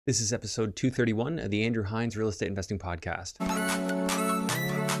This is episode 231 of the Andrew Hines Real Estate Investing Podcast.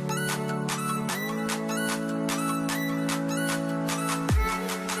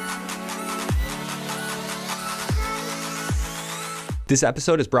 This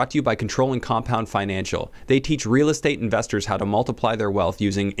episode is brought to you by Control and Compound Financial. They teach real estate investors how to multiply their wealth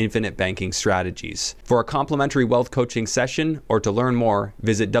using infinite banking strategies. For a complimentary wealth coaching session or to learn more,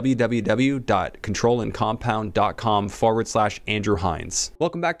 visit www.controlandcompound.com/Andrew Hines.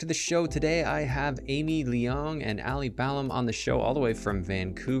 Welcome back to the show. Today I have Amy Leong and Ballam on the show all the way from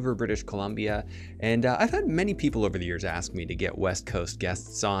Vancouver, British Columbia. And I've had many people over the years ask me to get West Coast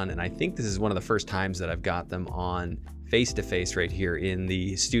guests on, and I think this is one of the first times that I've got them on face-to-face right here in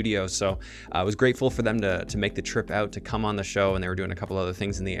the studio. So I was grateful for them to make the trip out to come on the show, and they were doing a couple other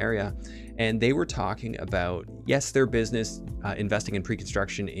things in the area. And they were talking about, yes, their business investing in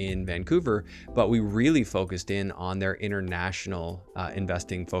pre-construction in Vancouver, but we really focused in on their international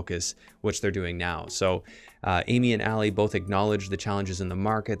investing focus, which they're doing now. So Amy and Ali both acknowledge the challenges in the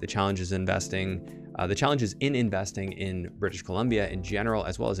market, the challenges in investing in British Columbia in general,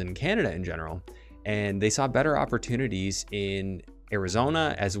 as well as in Canada in general. And they saw better opportunities in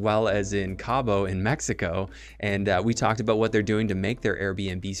Arizona as well as in Cabo in Mexico. And we talked about what they're doing to make their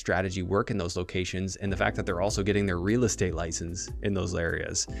Airbnb strategy work in those locations, and the fact that they're also getting their real estate license in those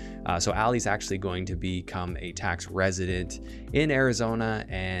areas. So Ali's actually going to become a tax resident in Arizona,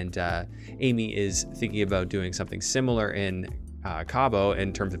 and Amy is thinking about doing something similar in Cabo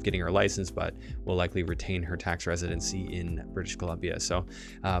in terms of getting her license, but will likely retain her tax residency in British Columbia. So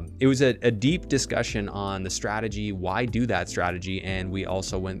it was a deep discussion on the strategy, why do that strategy, and we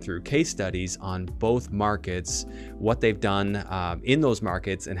also went through case studies on both markets, what they've done in those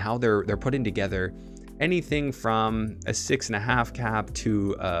markets, and how they're putting together anything from a 6.5 cap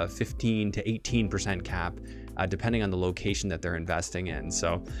to a 15 to 18% cap, depending on the location that they're investing in.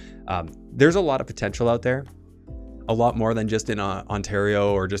 So there's a lot of potential out there. A lot more than just in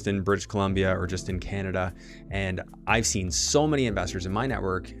Ontario or just in British Columbia or just in Canada. And I've seen so many investors in my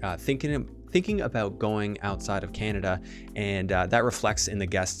network thinking about going outside of Canada, and that reflects in the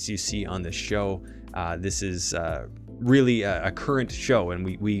guests you see on this show. This is really a current show, and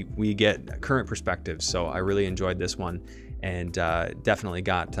we get current perspectives. So I really enjoyed this one, and definitely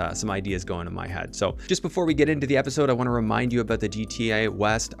got some ideas going in my head. So just before we get into the episode, I want to remind you about the GTA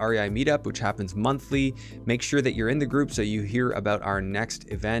West REI meetup, which happens monthly. Make sure that you're in the group so you hear about our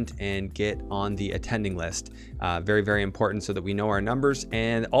next event and get on the attending list. Very, very important so that we know our numbers.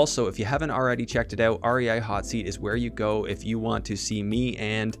 And also, if you haven't already checked it out, REI Hot Seat is where you go if you want to see me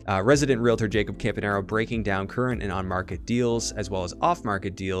and resident realtor Jacob Campanaro breaking down current and on-market deals, as well as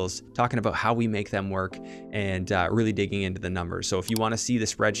off-market deals, talking about how we make them work, and really digging into the numbers. So if you want to see the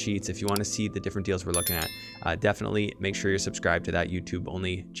spreadsheets, if you want to see the different deals we're looking at, definitely make sure you're subscribed to that YouTube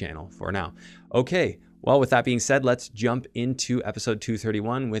only channel for now. Okay, well, with that being said, let's jump into episode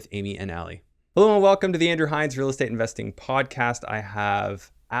 231 with Amy and Ali. Hello and welcome to the Andrew Hines Real Estate Investing Podcast. I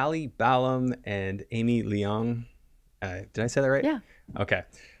have Ballam and Amy Leong. Did I say that right? Yeah. Okay.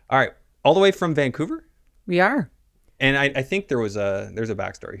 All right. All the way from Vancouver? We are. And I think there's a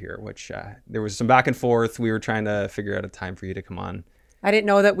backstory here, which there was some back and forth. We were trying to figure out a time for you to come on. I didn't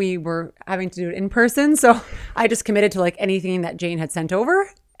know that we were having to do it in person, so I just committed to like anything that Jane had sent over,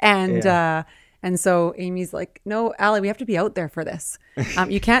 and so Amy's like, "No, Ali, we have to be out there for this.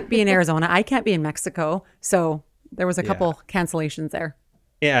 You can't be in Arizona. I can't be in Mexico." So there was a couple cancellations there.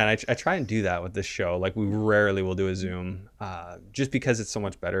 Yeah, and I try and do that with this show. Like, we rarely will do a Zoom, just because it's so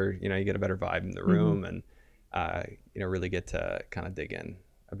much better. You know, you get a better vibe in the room, and really get to kind of dig in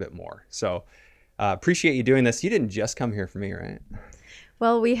a bit more. So appreciate you doing this. You didn't just come here for me, right?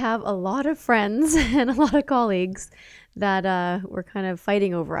 Well, we have a lot of friends and a lot of colleagues that were kind of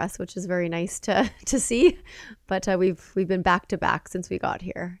fighting over us, which is very nice to see. But we've been back to back since we got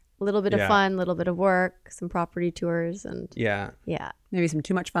here. A little bit of fun, a little bit of work, some property tours, and maybe some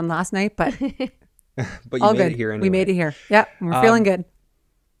too much fun last night, but but you made it here anyway. We made it here. Yeah, we're feeling good.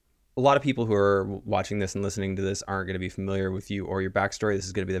 A lot of people who are watching this and listening to this aren't going to be familiar with you or your backstory. This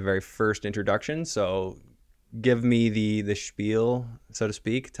is going to be the very first introduction. So give me the spiel, so to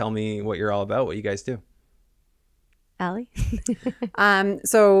speak. Tell me what you're all about, what you guys do. Ali?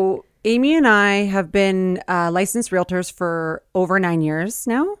 So Amy and I have been licensed realtors for over 9 years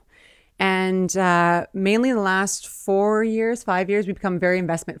now. And mainly in the last 5 years, we've become very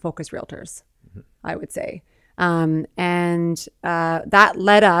investment-focused realtors, I would say. That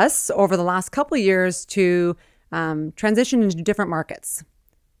led us over the last couple of years to transition into different markets,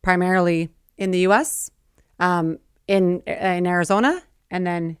 primarily in the US, in Arizona, and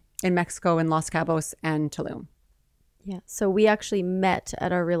then in Mexico, in Los Cabos and Tulum. Yeah. So we actually met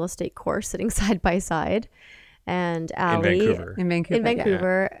at our real estate course sitting side by side. And Ali In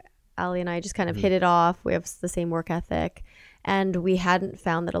Vancouver. Ali and I just kind of hit it off. We have the same work ethic. And we hadn't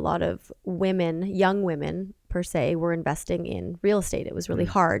found that a lot of women, young women per se, were investing in real estate. It was really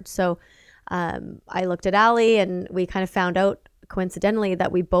hard. So I looked at Ali and we kind of found out coincidentally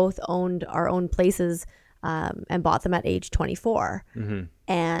that we both owned our own places and bought them at age 24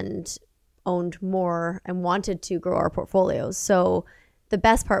 and owned more and wanted to grow our portfolios. So the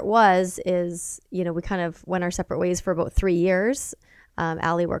best part is, you know, we kind of went our separate ways for about 3 years.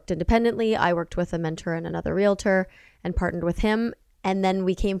 Ali worked independently. I worked with a mentor and another realtor and partnered with him. And then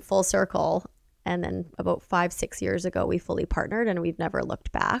we came full circle. And then about 5-6 years ago, we fully partnered and we've never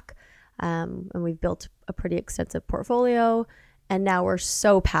looked back. And we've built a pretty extensive portfolio. And now we're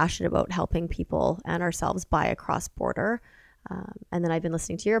so passionate about helping people and ourselves buy across border. And then I've been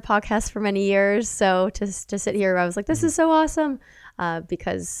listening to your podcast for many years. So to sit here, I was like, this is so awesome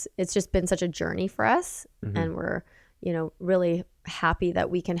because it's just been such a journey for us. And we're, you know, really happy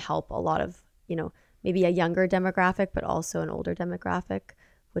that we can help a lot of, you know, maybe a younger demographic, but also an older demographic,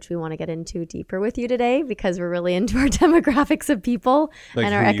 which we want to get into deeper with you today because we're really into our demographics of people like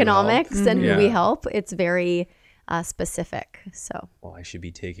and our economics and who we help. It's very specific. So, well, I should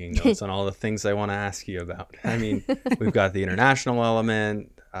be taking notes on all the things I want to ask you about. I mean, we've got the international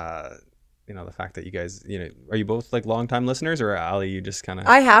element, you know, the fact that you guys, you know, are you both like longtime listeners or Ali, you just kind of?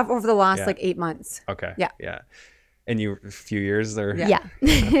 I have over the last like 8 months. Okay. Yeah. Yeah. And you, a few years there? Yeah.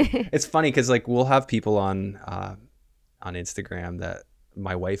 It's funny because like we'll have people on Instagram that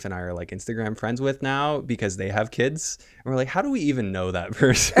my wife and I are like Instagram friends with now because they have kids. And we're like, how do we even know that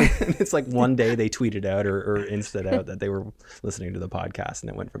person? And it's like one day they tweeted out or Insta'd out that they were listening to the podcast and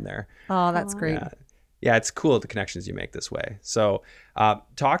it went from there. Oh, that's great. Yeah, it's cool the connections you make this way. So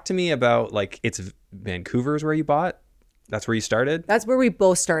talk to me about like, it's Vancouver is where you bought? That's where you started? That's where we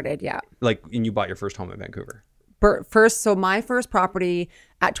both started, yeah. Like, and you bought your first home in Vancouver? So my first property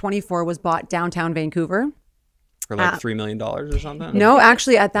at 24 was bought downtown Vancouver. For like $3 million or something? No,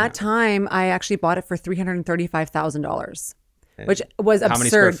 actually at that time, I actually bought it for $335,000, which was absurd. How many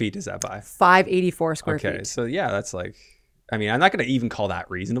square feet does that buy? 584 square feet. Okay, so yeah, that's like, I mean, I'm not going to even call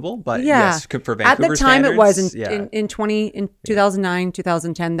that reasonable, but yes, for Vancouver at the time standards, it was in 2009,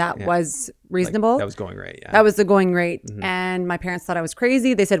 2010, that was reasonable. Like, that was going rate, yeah. That was the going rate. And my parents thought I was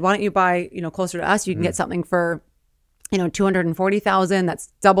crazy. They said, why don't you buy, you know, closer to us? You can get something for, you know, 240,000. That's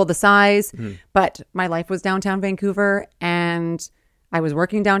double the size. But my life was downtown Vancouver and I was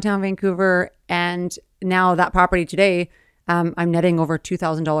working downtown Vancouver. And now that property today, I'm netting over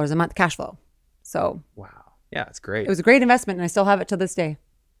 $2,000 a month cash flow. So wow. Yeah, it's great. It was a great investment and I still have it to this day.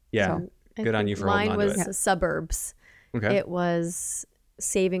 Yeah. So, good on you for holding on to it. Mine was suburbs. Okay. It was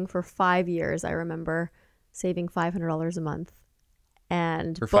saving for 5 years. I remember saving $500 a month.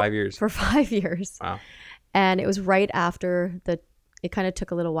 And for 5 years? For 5 years. Wow. And it was right after it kind of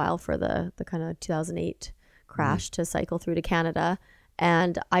took a little while for the kind of 2008 crash to cycle through to Canada.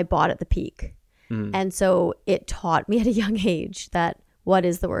 And I bought at the peak. And so it taught me at a young age that what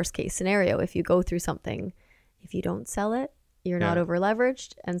is the worst case scenario? If you go through something, if you don't sell it, you're not over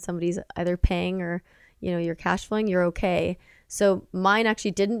leveraged and somebody's either paying or, you know, you're cash flowing, you're okay. So mine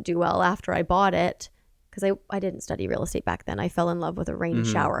actually didn't do well after I bought it. Because I didn't study real estate back then. I fell in love with a rain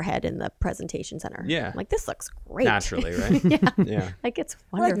shower head in the presentation center. Yeah. I'm like, this looks great. Naturally, right? Yeah. Like, it's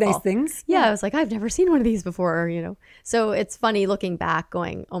wonderful. I like nice things. Yeah. I was like, I've never seen one of these before, you know. So it's funny looking back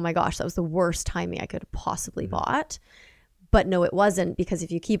going, oh my gosh, that was the worst timing I could have possibly bought. But no, it wasn't, because if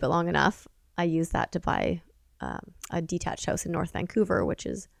you keep it long enough, I used that to buy a detached house in North Vancouver, which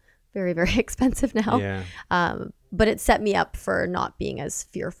is very, very expensive now. Yeah. But it set me up for not being as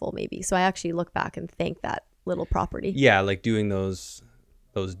fearful maybe. So I actually look back and thank that little property. Yeah, like doing those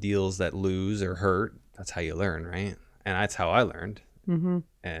deals that lose or hurt, that's how you learn, right? And that's how I learned.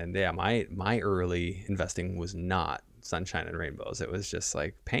 And yeah, my early investing was not sunshine and rainbows. It was just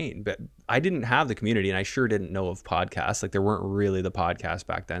like pain. But I didn't have the community and I sure didn't know of podcasts. Like there weren't really the podcasts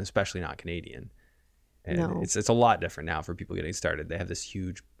back then, especially not Canadian. And it's a lot different now for people getting started. They have this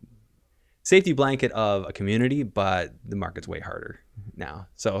huge safety blanket of a community, but the market's way harder now.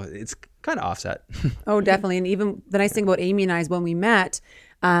 So it's kind of offset. Oh, definitely. And even the nice thing about Amy and I is when we met,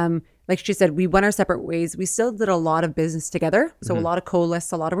 like she said, we went our separate ways. We still did a lot of business together. So a lot of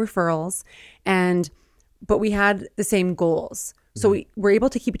co-lists, a lot of referrals, but we had the same goals. So we were able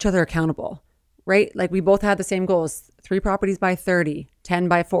to keep each other accountable, right? Like we both had the same goals, 3 properties by 30, 10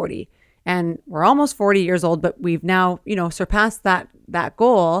 by 40. And we're almost 40 years old, but we've now, you know, surpassed that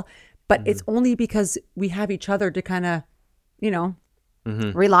goal. But it's only because we have each other to kind of, you know,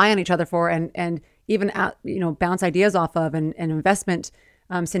 rely on each other for. And even bounce ideas off of and investment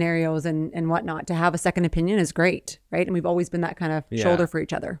scenarios and whatnot. To have a second opinion is great, right? And we've always been that kind of shoulder for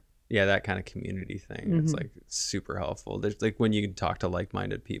each other. Yeah, that kind of community thing. It's like super helpful. There's like when you can talk to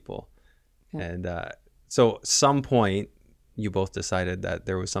like-minded people. And so some point you both decided that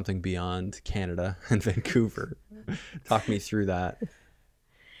there was something beyond Canada and Vancouver. Talk me through that.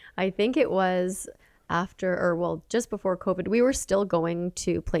 I think it was just before COVID. We were still going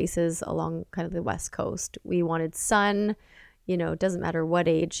to places along kind of the West Coast. We wanted sun, it doesn't matter what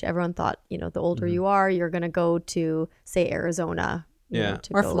age. Everyone thought, the older you are, you're going to go to, say, Arizona.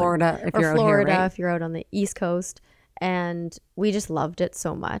 Or Florida if you're out here, right? If you're out on the East Coast. And we just loved it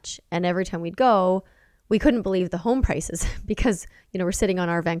so much. And every time we'd go, we couldn't believe the home prices because, we're sitting on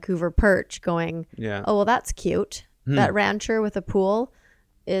our Vancouver perch going, oh, well, that's cute. That rancher with a pool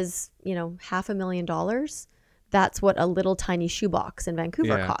is, $500,000. That's what a little tiny shoebox in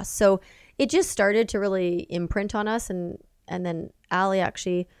Vancouver costs. So it just started to really imprint on us. And then Allie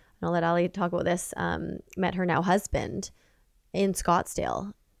actually, and I'll let Allie talk about this, met her now husband in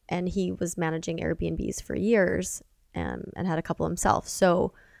Scottsdale. And he was managing Airbnbs for years and had a couple himself.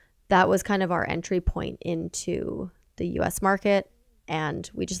 So that was kind of our entry point into the US market. And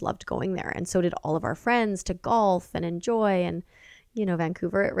we just loved going there. And so did all of our friends, to golf and enjoy. And,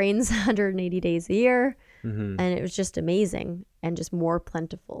 Vancouver, it rains 180 days a year. And it was just amazing and just more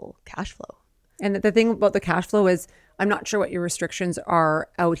plentiful cash flow. And the thing about the cash flow is, I'm not sure what your restrictions are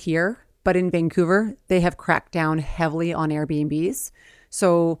out here, but in Vancouver, they have cracked down heavily on Airbnbs.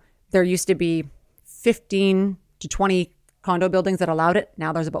 So there used to be 15 to 20 condo buildings that allowed it.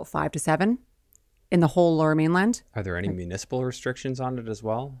 Now there's about 5 to 7 in the whole Lower Mainland. Are there any municipal restrictions on it as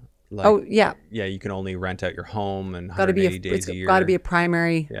well? Like, yeah, you can only rent out your home and 180 days a year. It's got to be a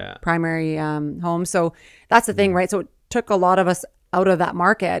primary home. So that's the thing, right? So it took a lot of us out of that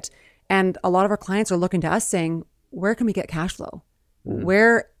market, and a lot of our clients are looking to us saying, where can we get cash flow?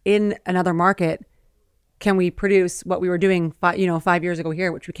 Where in another market can we produce what we were doing 5 years ago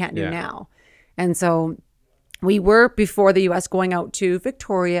here, which we can't do now? And so we were, before the US, going out to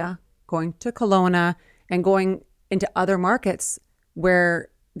Victoria, going to Kelowna, and going into other markets where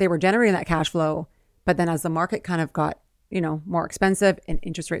they were generating that cash flow. But then as the market kind of got, more expensive and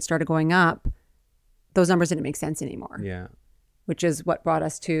interest rates started going up, those numbers didn't make sense anymore. Yeah. Which is what brought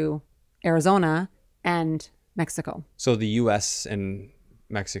us to Arizona and Mexico. So the US and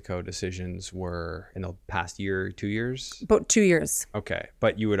Mexico decisions were in the past year, 2 years? About 2 years. Okay.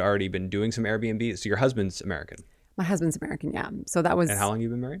 But you had already been doing some Airbnb. So your husband's American? My husband's American, yeah. So that was... And how long have you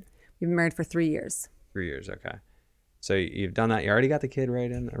been married? We've been married for 3 years. 3 years, okay. So you've done that. You already got the kid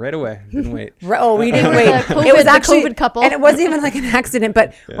right away. Didn't wait. Oh, we didn't wait. It was actually COVID couple. And it wasn't even like an accident,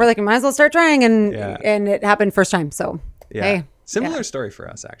 but we're like, we might as well start trying. And it happened first time. So, hey. Similar story for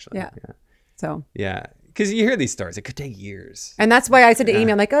us, actually. Yeah. So. Yeah. Because you hear these stories, it could take years. And that's why I said to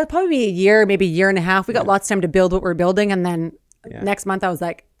Amy, I'm like, it'll probably be a year, maybe a year and a half. We got lots of time to build what we're building. And then next month I was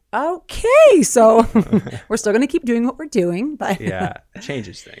like, okay, so we're still going to keep doing what we're doing. But it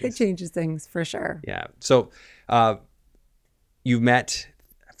changes things. It changes things for sure. Yeah. So you met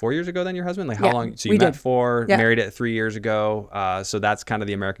 4 years ago then, your husband? Like how long? So you met married at 3 years ago. So that's kind of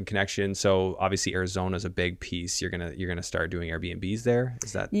the American connection. So obviously Arizona is a big piece. You're gonna start doing Airbnbs there.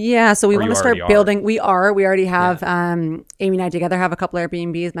 Is that? Yeah. So we want to start building. We already have Amy and I together have a couple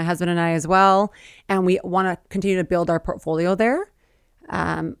Airbnbs. My husband and I as well, and we want to continue to build our portfolio there.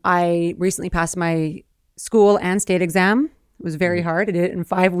 I recently passed my school and state exam. It was very hard. I did it in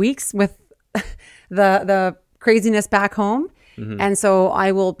 5 weeks with the craziness back home. And so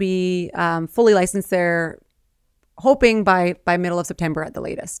I will be fully licensed there, hoping by middle of September at the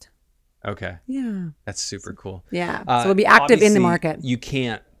latest. Okay. Yeah. That's super cool. Yeah. So we'll be active in the market. You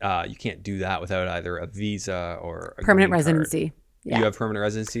can't do that without either a visa or a permanent green residency. Card. Yeah. You have permanent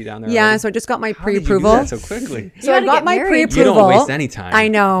residency down there? Yeah. Already? So I just got my pre-approval. How did you do that so quickly? So I got my pre-approval. You don't waste any time. I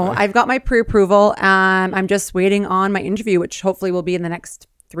know. I've got my pre-approval. I'm just waiting on my interview, which hopefully will be in the next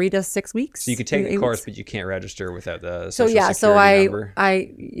 3 to 6 weeks. So you could take the course, but you can't register without the social security number.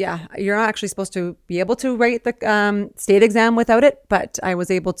 You're not actually supposed to be able to write the state exam without it, but I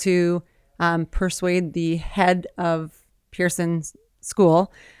was able to persuade the head of Pearson's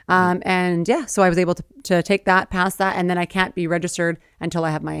school. So I was able to take that, pass that, and then I can't be registered until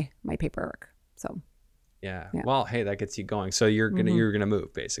I have my paperwork. So. Yeah. Well, hey, that gets you going. So you're gonna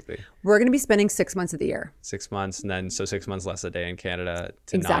move basically. We're gonna be spending 6 months of the year. 6 months, and then 6 months less a day in Canada.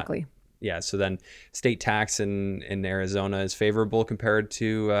 Exactly. So then state tax in Arizona is favorable compared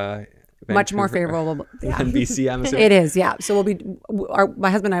to Vancouver, much more favorable than BC. I'm assuming it is. Yeah. So we'll be my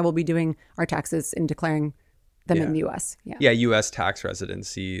husband and I will be doing our taxes and declaring them in the U.S. Yeah. U.S. tax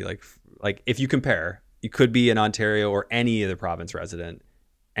residency, like like if you compare, you could be in Ontario or any of the province resident.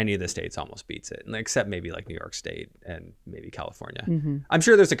 Any of the states almost beats it, and except maybe like New York State and maybe California. I'm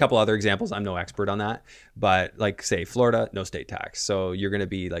sure there's a couple other examples. I'm no expert on that, but like say Florida, no state tax. So you're going to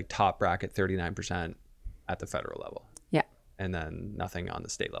be like top bracket 39% at the federal level. Yeah. And then nothing on the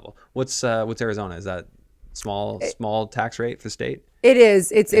state level. What's Arizona? Is that small tax rate for the state? It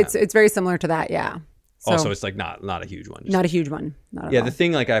is. It's very similar to that. Yeah. So it's like not a huge one. Not a huge one. Not at yeah, all. the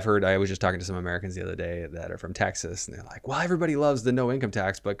thing like I've heard, I was just talking to some Americans the other day that are from Texas, and they're like, well, everybody loves the no income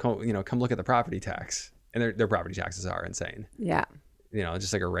tax, but come look at the property tax. And their property taxes are insane. Yeah.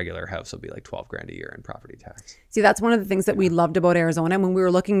 Just like a regular house will be like 12 grand a year in property tax. See, that's one of the things that we loved about Arizona. When we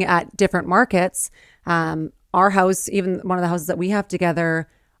were looking at different markets, our house, even one of the houses that we have together,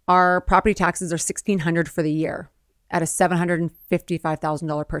 our property taxes are $1,600 for the year at a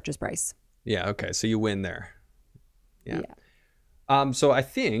 $755,000 purchase price. Yeah. Okay. So you win there. Yeah. So I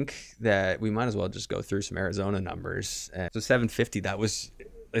think that we might as well just go through some Arizona numbers. So 750,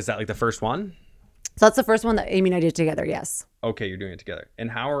 is that like the first one? So that's the first one that Amy and I did together. Yes. Okay. You're doing it together.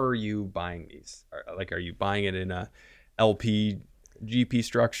 And how are you buying these? Are you buying it in a LP GP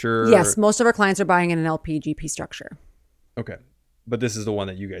structure? Yes. Most of our clients are buying in an LP GP structure. Okay. But this is the one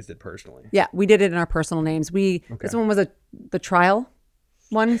that you guys did personally. Yeah. We did it in our personal names. This one was the trial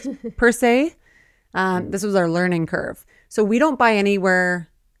one per se. This was our learning curve. So we don't buy anywhere.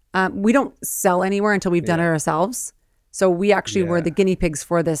 We don't sell anywhere until we've done it ourselves. So we actually were the guinea pigs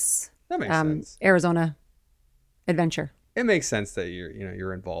for this that makes sense. Arizona adventure. It makes sense that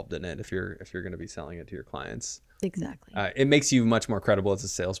you're involved in it if you're going to be selling it to your clients. Exactly. It makes you much more credible as a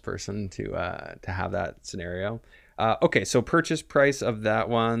salesperson to have that scenario. Okay, so purchase price of that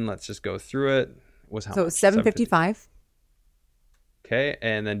one. Let's just go through it. Was how much? $755. Okay,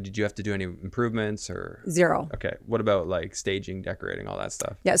 and then did you have to do any improvements or? Zero. Okay, what about like staging, decorating, all that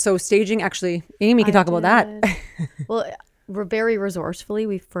stuff? Yeah, so staging, actually, Amy can talk about that. Well, we're very resourcefully.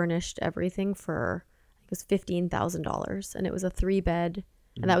 We furnished everything for, I think it was $15,000, and it was a 3-bed,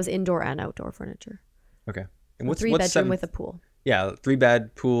 and that was indoor and outdoor furniture. Okay. And what's 3-bedroom with a pool. Yeah,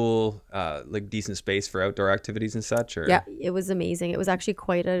 3-bed pool, like decent space for outdoor activities and such? Or? Yeah, it was amazing. It was actually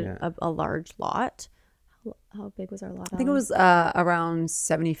quite a large lot. How big was our lot? I think it was around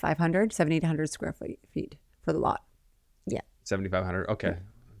 7,800 square feet for the lot. Yeah. 7,500. Okay. I'm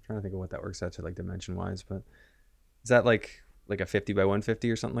trying to think of what that works out to like dimension wise, but is that like a 50 by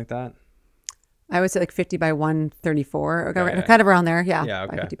 150 or something like that? I would say like 50 by 134. Okay, kind of around there. Yeah. Yeah.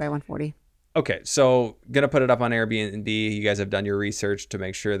 Okay. 50 by 140. Okay. So gonna put it up on Airbnb. You guys have done your research to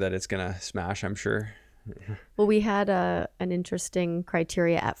make sure that it's gonna smash, I'm sure. Well, we had an interesting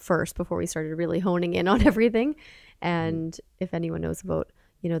criteria at first before we started really honing in on everything. And if anyone knows about,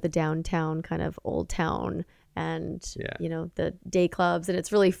 the downtown kind of old town and, the day clubs, and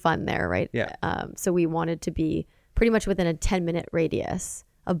it's really fun there, right? Yeah. So we wanted to be pretty much within a 10-minute radius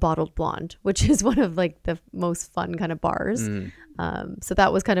of Bottled Blonde, which is one of like the most fun kind of bars. So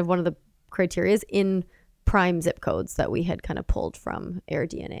that was kind of one of the criterias in prime zip codes that we had kind of pulled from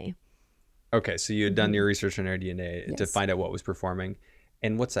AirDNA. Okay, so you had done your research on AirDNA to find out what was performing.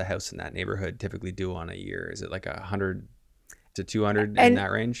 And what's a house in that neighborhood typically do on a year? Is it like 100 to 200 in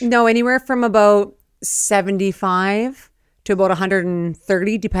that range? No, anywhere from about 75 to about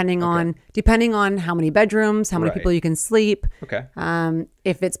 130, depending on how many bedrooms, how many people you can sleep. Okay.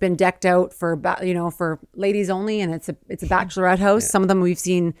 If it's been decked out for ladies only, and it's a bachelorette house. Some of them we've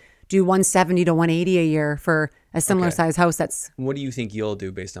seen do 170 to 180 a year for a similar size house. What do you think you'll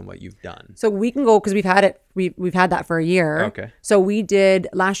do based on what you've done? So we can go, because we've had it. We've had that for a year. Okay. So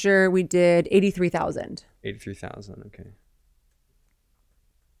last year we did 83,000. 83,000. Okay.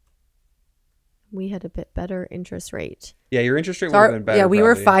 We had a bit better interest rate. Yeah, your interest rate would have been better. Yeah, we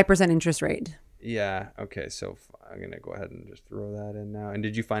were 5% interest rate. Yeah. Okay. So I'm gonna go ahead and just throw that in now. And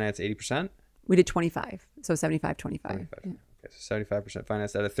did you finance 80%? We did 25. So 75, 25. 25. Yeah. Okay. So 75%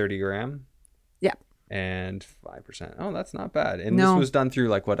 financed at a 30 gram. Yeah. And 5%. Oh, that's not bad. And this was done through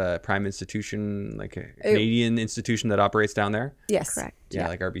like what, a prime institution, like a Canadian institution that operates down there? Yes. Correct. Yeah,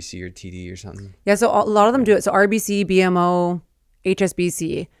 like RBC or TD or something. Yeah, so a lot of them do it. So RBC, BMO,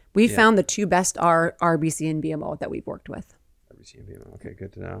 HSBC. We found the two best are RBC and BMO that we've worked with. RBC and BMO. Okay,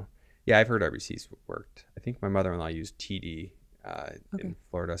 good to know. Yeah, I've heard RBC's worked. I think my mother-in-law used TD in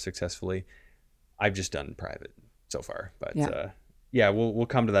Florida successfully. I've just done private so far, but yeah, we'll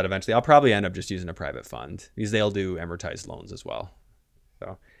come to that eventually. I'll probably end up just using a private fund because they'll do amortized loans as well.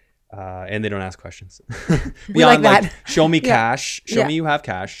 So, and they don't ask questions. We like that. Show me cash. Show me you have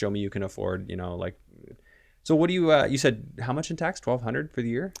cash. Show me you can afford, like So what do you said how much in tax? 1,200 for the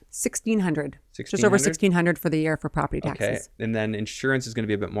year? 1,600. Just over 1,600 for the year for property taxes. Okay. And then insurance is going to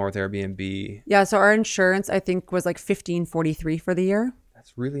be a bit more with Airbnb. Yeah. So our insurance, I think, was like 1,543 for the year.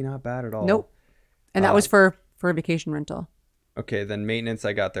 That's really not bad at all. Nope. And that was for a vacation rental. Okay. Then maintenance,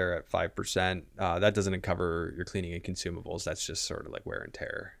 I got there at 5%. That doesn't cover your cleaning and consumables. That's just sort of like wear and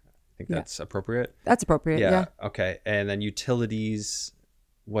tear. I think that's appropriate. That's appropriate. Yeah. Okay. And then utilities,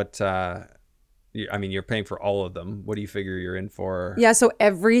 what, I mean, you're paying for all of them. What do you figure you're in for? Yeah. So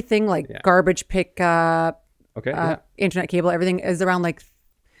everything like garbage pickup, internet cable, everything is around like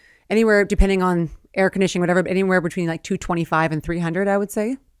anywhere, depending on air conditioning, whatever, but anywhere between like 225 and 300, I would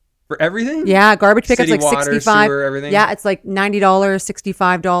say. For everything? Yeah. Garbage pickup's City like water, 65. sewer, everything? Yeah. It's like $90,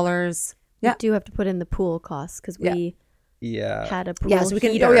 $65. Yeah. We do have to put in the pool costs because we had a pool so we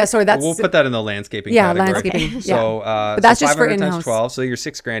can. heater. Oh yeah, sorry. That's we'll put that in the landscaping. Yeah, category. landscaping. So, but that's so just for 500 times in-house. 12. So you're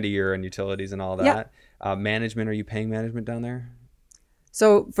 $6,000 a year on utilities and all that. Management, are you paying management down there?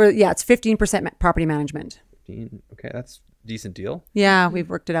 So it's 15% property management. 15. Okay, that's a decent deal. Yeah, we've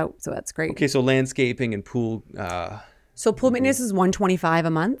worked it out, so that's great. Okay, so landscaping and pool. So pool maintenance is $125 a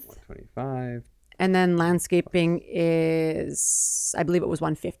month, 125. and then landscaping is, I believe it was $150.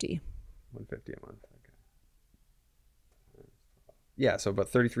 $150 a month. Okay. Yeah, so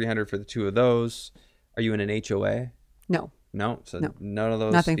about $3,300 for the two of those. Are you in an HOA? No. No, so none of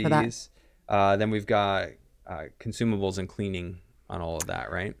those Nothing fees. for that. Then we've got consumables and cleaning on all of that,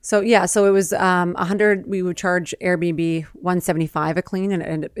 right? So so it was 100. We would charge Airbnb 175 a clean,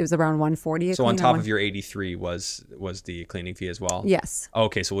 and it was around 140 a So clean. on top of your 83 was the cleaning fee as well? Yes.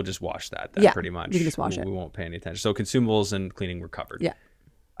 Okay, so we'll just wash that then pretty much. You can just wash it. We won't pay any attention. So consumables and cleaning were covered. Yeah.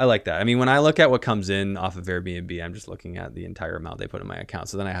 I like that. I mean, when I look at what comes in off of Airbnb, I'm just looking at the entire amount they put in my account.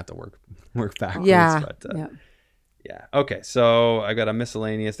 So then I have to work backwards. Yeah. But, yeah. Okay. So I got a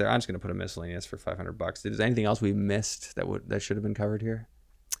miscellaneous there. I'm just going to put a miscellaneous for $500. Is there anything else we missed that should have been covered here?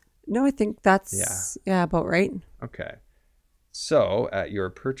 No, I think that's about right. Okay. So at your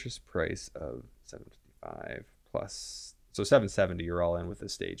purchase price of $755 plus, so $770, you're all in with the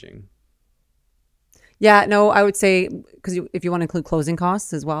staging. Yeah, no, I would say, because if you want to include closing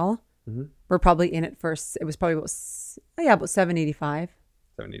costs as well, we're probably in it first. It was probably about $785.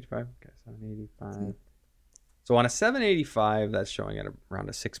 $785. Okay, $785. So on a $785, that's showing at around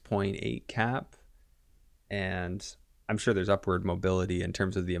a 6.8 cap, and I'm sure there's upward mobility in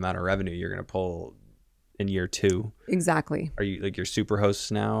terms of the amount of revenue you're going to pull in year 2. Exactly. Are you like your super hosts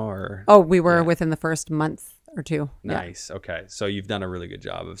now, or? Oh, we were within the first month or two. Nice. Yeah. Okay, so you've done a really good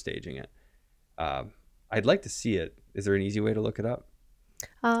job of staging it. I'd like to see it. Is there an easy way to look it up?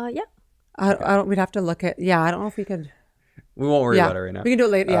 Yeah. I don't. We'd have to look at. Yeah, I don't know if we could. We won't worry about it right now. We can do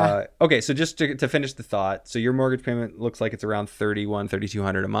it later. Yeah. Okay, so just to finish the thought, so your mortgage payment looks like it's around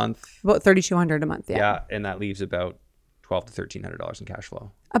 $3,200 a month. About $3,200 a month. Yeah. Yeah, and that leaves about $1,200 to $1,300 in cash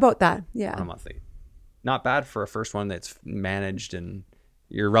flow. About that. Yeah. On a monthly. Not bad for a first one that's managed, and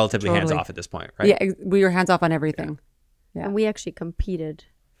you're relatively hands off at this point, right? Yeah, we were hands off on everything. Yeah. And we actually competed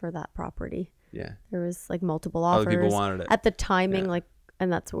for that property. Yeah. There was like multiple offers. Other people wanted it. At the timing,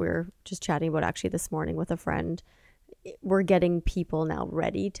 and that's what we were just chatting about actually this morning with a friend. We're getting people now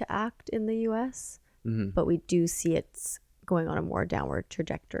ready to act in the US, but we do see it's going on a more downward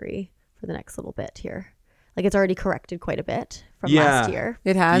trajectory for the next little bit here. Like it's already corrected quite a bit from last year.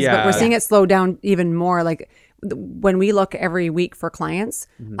 It has, but we're seeing it slow down even more. Like when we look every week for clients,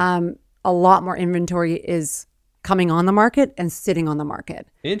 a lot more inventory is coming on the market and sitting on the market.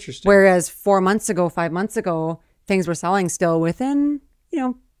 Interesting. Whereas 4 months ago, 5 months ago, things were selling still within,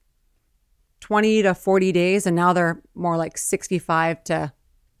 20 to 40 days. And now they're more like 65 to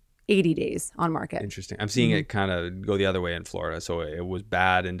 80 days on market. Interesting. I'm seeing it kind of go the other way in Florida. So it was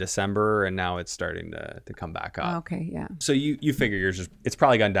bad in December, and now it's starting to come back up. Okay, yeah. So you figure it's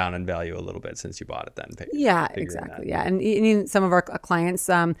probably gone down in value a little bit since you bought it then. Yeah, exactly. Yeah. And some of our clients,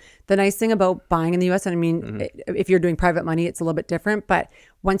 the nice thing about buying in the US, and I mean, if you're doing private money, it's a little bit different. But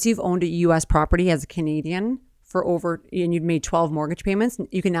once you've owned a US property as a Canadian and you've made 12 mortgage payments,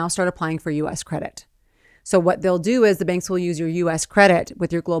 you can now start applying for US credit. So what they'll do is the banks will use your U.S. credit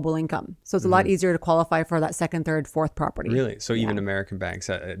with your global income. So it's a lot easier to qualify for that second, third, fourth property. Really? So even American banks,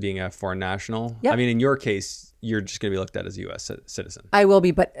 being a foreign national? Yep. I mean, in your case, you're just going to be looked at as a U.S. citizen. I will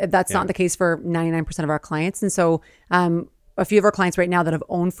be, but that's not the case for 99% of our clients. And so a few of our clients right now that have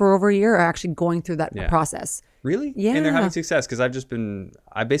owned for over a year are actually going through that process. Really? Yeah. And they're having success, because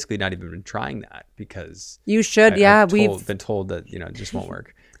I've basically not even been trying that, because you should. I've been told that, it just won't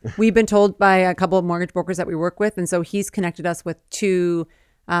work. We've been told by a couple of mortgage brokers that we work with. And so he's connected us with 2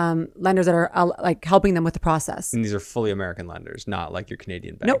 lenders that are like helping them with the process. And these are fully American lenders, not like your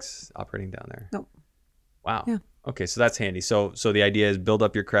Canadian banks operating down there. Nope. Wow. Yeah. Okay, so that's handy. So the idea is build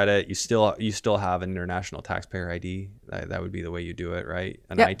up your credit. You still have an international taxpayer ID. That would be the way you do it, right?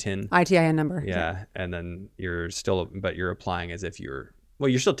 An Yep. ITIN. ITIN number. Yeah, and then but you're applying as if you're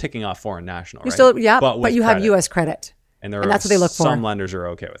still ticking off foreign national, You're right? still, yeah, but with you have credit. U.S. credit. And that's what they look for. Some lenders are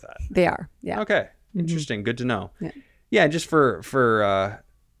okay with that. They are. Yeah. Okay, interesting. Good to know. Yeah. Yeah, just for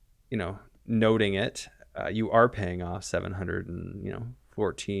noting it, you are paying off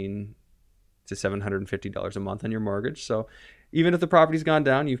 $714 to $750 a month on your mortgage. So even if the property's gone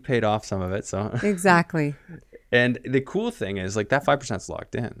down, you've paid off some of it. So Exactly. And the cool thing is like that 5% is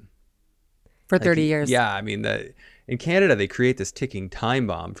locked in For 30 years. Yeah, I mean in Canada they create this ticking time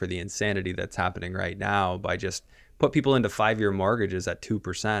bomb for the insanity that's happening right now by just put people into 5-year mortgages at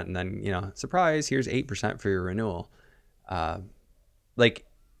 2%, and then surprise, here's 8% for your renewal. Like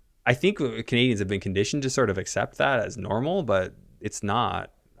I think Canadians have been conditioned to sort of accept that as normal, but it's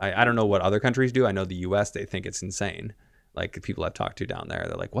not. I don't know what other countries do. I know the US, they think it's insane. Like the people I've talked to down there,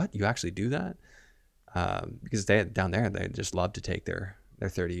 they're like, what? You actually do that? Because down there, they just love to take their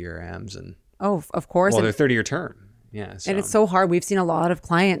 30-year AMs and of course. Well, their 30-year term. Yeah. So. And it's so hard. We've seen a lot of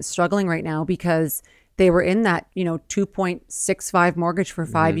clients struggling right now because they were in that, 2.65 mortgage for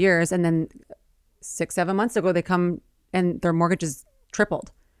 5 years. And then 6-7 months ago, they come and their mortgage is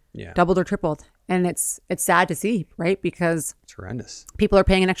tripled. Yeah. Doubled or tripled. And it's sad to see, right? Because it's horrendous. People are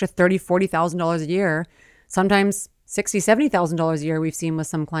paying an extra $30,000, $40,000 a year, sometimes $60,000, $70,000 a year we've seen with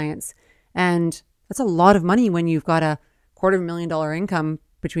some clients. And that's a lot of money when you've got a $250,000 income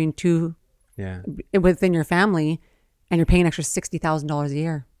between two within your family, and you're paying an extra $60,000 a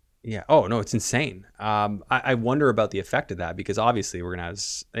year. Yeah. Oh no, it's insane. I wonder about the effect of that, because obviously we're gonna have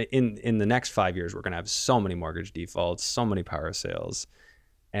in the next 5 years we're gonna have so many mortgage defaults, so many power sales,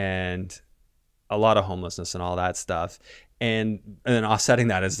 and a lot of homelessness and all that stuff. And then offsetting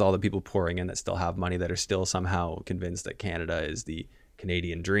that is all the people pouring in that still have money, that are still somehow convinced that Canada is the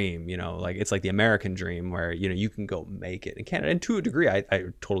Canadian dream. Like it's like the American dream where you can go make it in Canada. And to a degree, I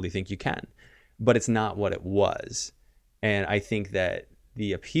totally think you can, but it's not what it was. And I think that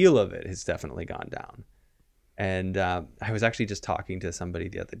the appeal of it has definitely gone down. And I was actually just talking to somebody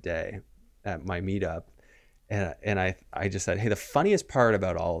the other day at my meetup, and I just said, hey, the funniest part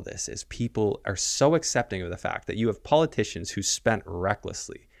about all of this is people are so accepting of the fact that you have politicians who spent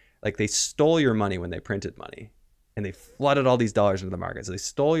recklessly. Like they stole your money when they printed money, and they flooded all these dollars into the market. So they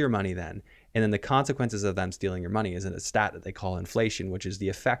stole your money then. And then the consequences of them stealing your money is in a stat that they call inflation, which is the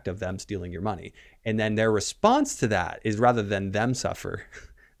effect of them stealing your money. And then their response to that is, rather than them suffer,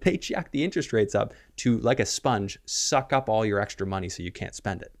 they jack the interest rates up to, like a sponge, suck up all your extra money so you can't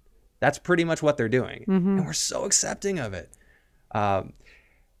spend it. That's pretty much what they're doing. And we're so accepting of it.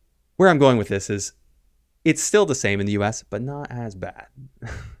 Where I'm going with this is it's still the same in the US, but not as bad.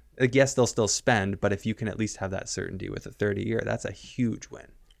 Like, yes, they'll still spend, but if you can at least have that certainty with a 30-year, that's a huge win.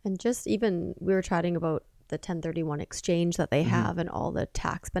 And just even, we were chatting about the 1031 exchange that they have and all the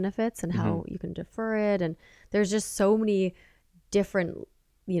tax benefits and how you can defer it. And there's just so many different,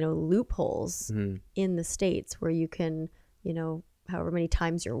 loopholes in the States where you can, however many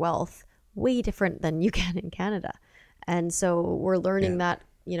times your wealth, way different than you can in Canada. And so we're learning that,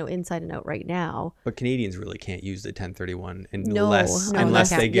 inside and out right now. But Canadians really can't use the 1031 unless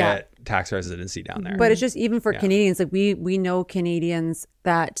they get tax residency down there. But it's just, even for Canadians, like we know Canadians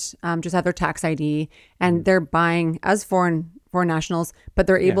that just have their tax ID and they're buying as foreign nationals, but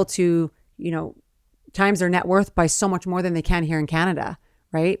they're able to, times their net worth by so much more than they can here in Canada,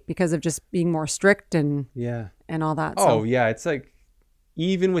 right? Because of just being more strict and all that. Oh, yeah. It's like,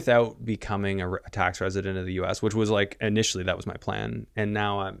 even without becoming a tax resident of the US, which was like, initially that was my plan. And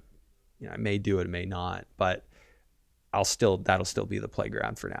now I may do it, may not, but that'll still be the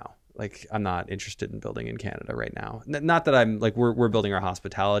playground for now. Like, I'm not interested in building in Canada right now. Not that I'm like, we're building our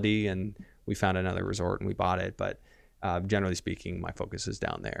hospitality and we found another resort and we bought it. But generally speaking, my focus is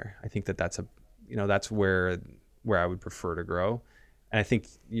down there. I think that's that's where I would prefer to grow. And I think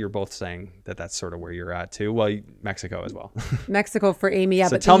you're both saying that that's sort of where you're at too. Well, Mexico as well. Mexico for Amy, yeah.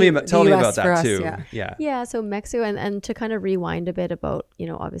 So but tell me about that us, too. Yeah. So Mexico, and to kind of rewind a bit about,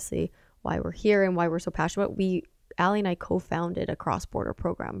 obviously why we're here and why we're so passionate about. Allie and I co-founded a cross-border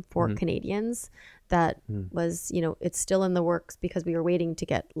program for Canadians that was, it's still in the works because we were waiting to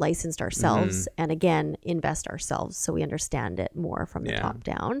get licensed ourselves and again, invest ourselves so we understand it more from the top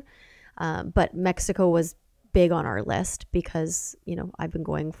down. But Mexico was big on our list because, I've been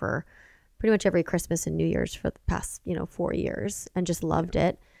going for pretty much every Christmas and New Year's for the past, 4 years and just loved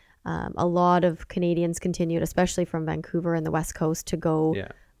it. A lot of Canadians continued, especially from Vancouver and the West Coast, to go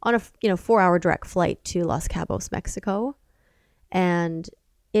on a 4-hour direct flight to Los Cabos, Mexico. And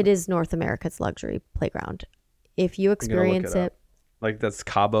It is North America's luxury playground. If you I'm gonna look experience it, up. Like that's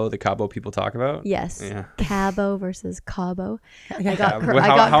Cabo, the Cabo people talk about? yes. Yeah. Cabo versus Cabo. Yeah. I got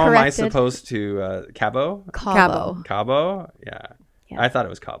How am I corrected. supposed to Cabo? Cabo. Cabo? Yeah. Yeah. I thought it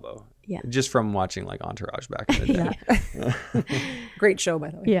was Cabo. Yeah. Just from watching like Entourage back in the day. Yeah. Great show,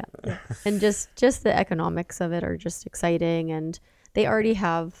 by the way. Yeah. And just the economics of it are just exciting. And they already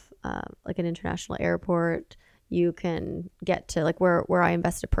have like an international airport. You can get to like where I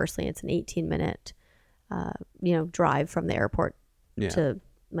invested personally. It's an 18-minute, drive from the airport to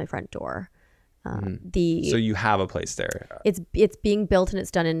my front door. So you have a place there. It's being built and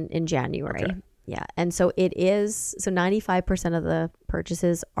it's done in January. Okay. Yeah. And so 95% of the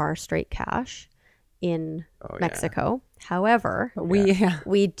purchases are straight cash in Mexico. However,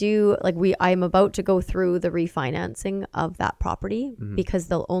 we do I'm about to go through the refinancing of that property because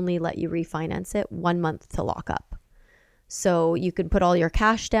they'll only let you refinance it 1 month to lock up. So you can put all your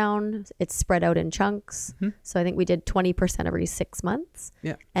cash down. It's spread out in chunks. So I think we did 20% every 6 months.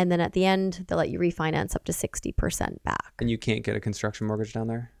 Yeah. And then at the end, they'll let you refinance up to 60% back. And you can't get a construction mortgage down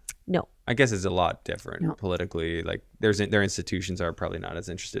there? No. I guess it's a lot different politically. Like their institutions are probably not as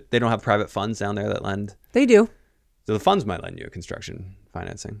interested. They don't have private funds down there that lend. They do. So the funds might lend you construction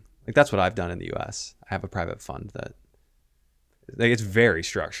financing. Like that's what I've done in the US. I have a private fund that like it's very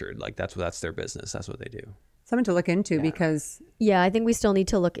structured. Like that's their business. That's what they do. Something to look into because I think we still need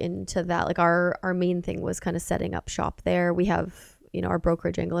to look into that. Like our main thing was kind of setting up shop there. We have, our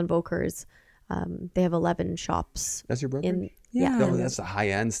brokerage, Angle and Vokers. They have 11 shops. That's your brokerage? Yeah. That's the high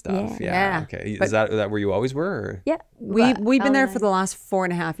end stuff. Yeah. Okay. But is that where you always were? Or? Yeah. We've been there for the last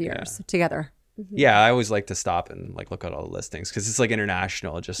 4.5 years together. Yeah, I always like to stop and like look at all the listings because it's like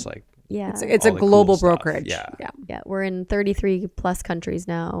international, just like it's a global brokerage. Yeah. We're in 33 plus countries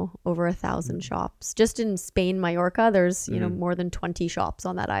now, over 1,000 shops. Just in Spain, Mallorca, there's more than 20 shops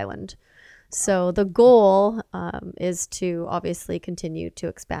on that island. So the goal is to obviously continue to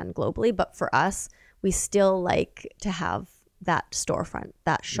expand globally, but for us, we still like to have that storefront,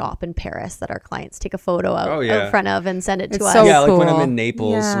 that shop in Paris that our clients take a photo out front of and send it to us. So like cool. when I'm in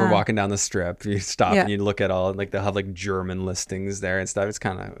Naples, we're walking down the strip, you stop and you look at all, like they'll have like German listings there and stuff.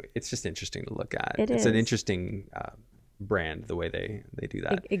 It's just interesting to look at. It's an interesting brand, the way they do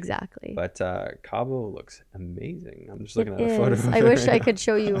that. Exactly. But Cabo looks amazing. I'm just looking at a photo. I wish I could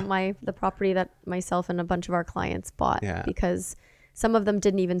show you the property that myself and a bunch of our clients bought because some of them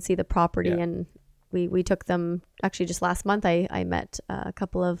didn't even see the property and we took them actually just last month. I met a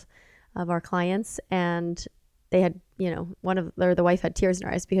couple of our clients and they had, the wife had tears in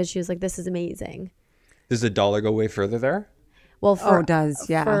her eyes because she was like, this is amazing. Does the dollar go way further there? Well, it does.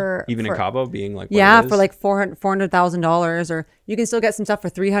 Yeah. Even in Cabo being like, for like $400,000 or you can still get some stuff for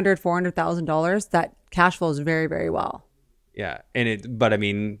 $400,000. That cash flows very, very well. Yeah. But I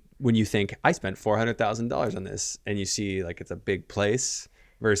mean, when you think I spent $400,000 on this and you see like it's a big place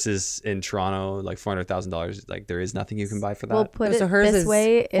versus in Toronto, like $400,000, like there is nothing you can buy for that. We'll put so it hers this is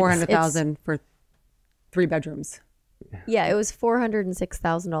way. $400,000 for 3 bedrooms. Yeah. It was $406,000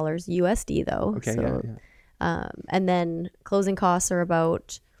 USD though. Okay. So, yeah. And then closing costs are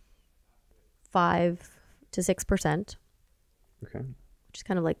about 5 to 6%. Okay. Which is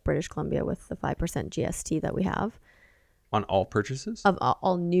kind of like British Columbia with the 5% GST that we have. On all purchases? Of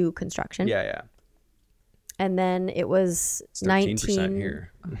all new construction. Yeah. And then it was it's 19%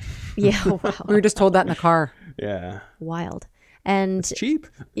 here. Yeah, wow. We were just told that in the car. Yeah. Wild. And it's cheap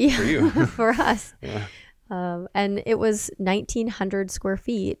for you. For us. Yeah. And it was 1,900 square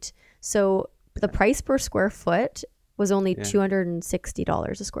feet. So the price per square foot was only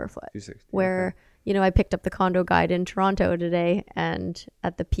 $260 a square foot. 260. Where, I picked up the condo guide in Toronto today and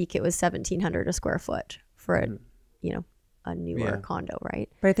at the peak it was 1,700 a square foot for a newer condo, right?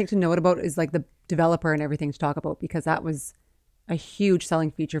 But I think to note about is like the developer and everything to talk about because that was a huge selling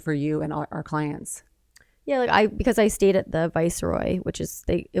feature for you and our clients. Yeah, because I stayed at the Viceroy, which is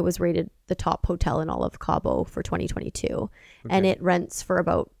it was rated the top hotel in all of Cabo for 2022, and it rents for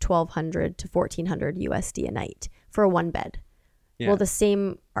about $1,200 to $1,400 USD a night for a 1-bed. Yeah. Well, the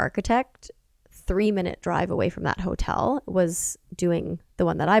same architect, 3-minute drive away from that hotel, was doing the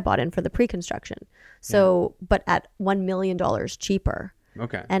one that I bought in for the pre-construction. So, but at $1 million cheaper.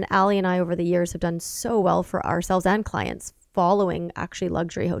 Okay. And Ali and I over the years have done so well for ourselves and clients following actually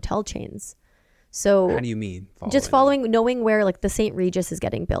luxury hotel chains. So how do you mean? Knowing where like the St. Regis is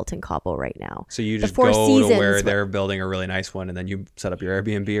getting built in Cabo right now. So you just go to where they're building a really nice one and then you set up your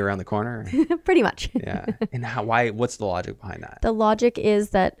Airbnb around the corner? Pretty much. Yeah. And what's the logic behind that? The logic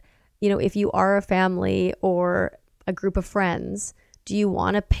is that, if you are a family or a group of friends, do you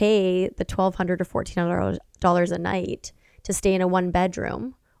want to pay the $1,200 or $1,400 a night to stay in a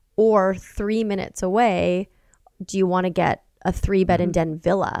 1-bedroom? Or 3 minutes away, do you want to get a 3-bed and den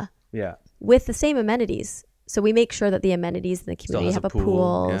villa Yeah. with the same amenities? So we make sure that the amenities in the community has have a a pool,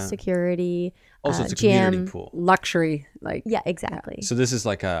 pool, yeah. security, Also, it's a gym. community pool. Luxury, like Yeah, exactly. So this is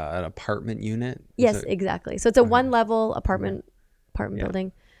like an apartment unit? Is Yes, it- exactly. So it's a one-level apartment Yeah.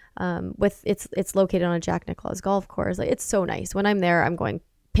 building. With it's located on a Jack Nicklaus golf course. Like, it's so nice. When I'm there, I'm going,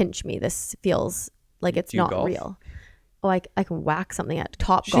 pinch me. This feels like it's Do you not golf? real. Oh, I can whack something at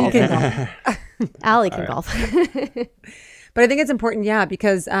Top She Golf. can golf. Allie can All right. golf. But I think it's important, yeah,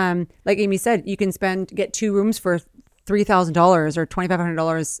 because like Amy said, you can get 2 rooms for $3,000 or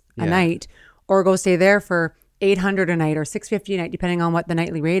 $2,500 a Yeah. night, or go stay there for $800 a night or $650 a night, depending on what the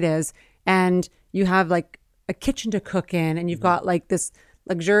nightly rate is. And you have like a kitchen to cook in, and you've got like this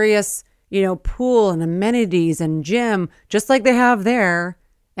luxurious, pool and amenities and gym, just like they have there.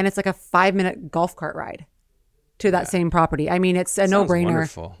 And it's like a 5-minute golf cart ride to that same property. I mean, it's a Sounds no-brainer.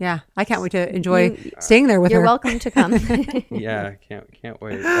 wonderful. Yeah, I can't wait to enjoy staying there with You're her. welcome to come. Yeah, can't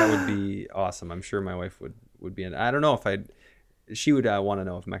wait. That would be awesome. I'm sure my wife would be in. I don't know if she would want to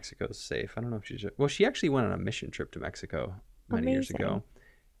know if Mexico's safe. I don't know if she's. Well, she actually went on a mission trip to Mexico many years ago. Amazing.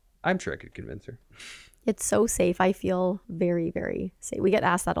 I'm sure I could convince her. It's so safe. I feel very, very safe. We get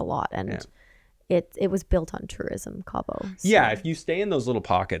asked that a lot, and it was built on tourism, Cabo. So. Yeah, if you stay in those little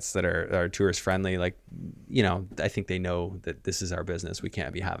pockets that are tourist friendly, like, I think they know that this is our business. We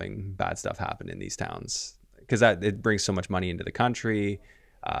can't be having bad stuff happen in these towns, because it brings so much money into the country,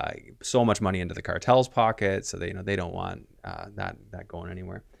 so much money into the cartel's pocket. So they don't want that going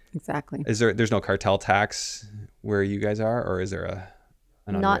anywhere. Exactly. There's no cartel tax where you guys are, or is there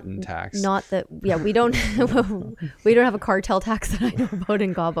an unwritten tax? Not that. Yeah, we don't. We don't have a cartel tax that I know about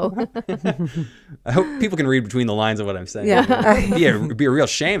in Cabo. I hope people can read between the lines of what I'm saying. Yeah. It'd be a real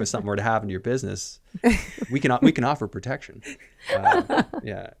shame if something were to happen to your business. We can offer protection.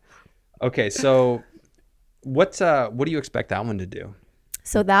 Yeah. Okay. So what do you expect that one to do?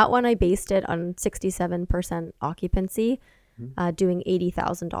 So that one, I based it on 67% occupancy, doing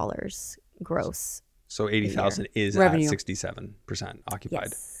 $80,000 gross. So 80,000 is Revenue. at 67% occupied.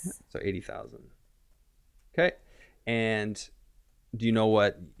 Yes. So 80,000. Okay. And do you know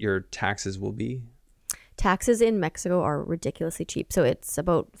what your taxes will be? Taxes in Mexico are ridiculously cheap. So it's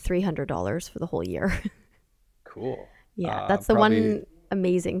about $300 for the whole year. Cool. Yeah, that's the one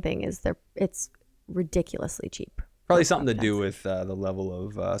amazing thing is it's ridiculously cheap. Probably something to do with the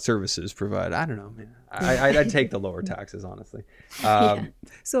level of services provided. I don't know, man. I'd take the lower taxes, honestly.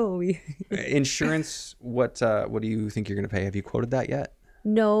 So Insurance, what do you think you're going to pay? Have you quoted that yet?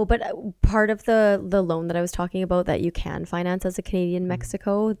 No, but part of the loan that I was talking about that you can finance as a Canadian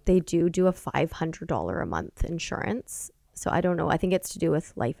Mexico, they do a $500 a month insurance. So I don't know. I think it's to do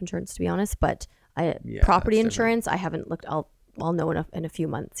with life insurance, to be honest. But property that's insurance, I haven't looked. I'll know in a few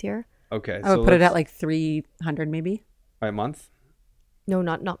months here. Okay. I would put it at like 300 maybe. by a month. No,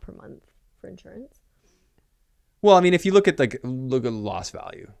 not per month for insurance. Well, I mean, if you look at loss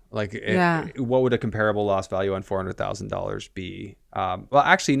value, Yeah. what would a comparable loss value on $400,000 be? Well,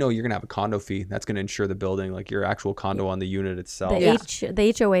 actually, no, you're gonna have a condo fee that's gonna insure the building, like your actual condo on the unit itself.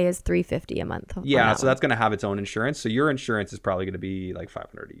 The HOA is $350 a month. on Yeah, that so one. that's gonna have its own insurance. So your insurance is probably gonna be like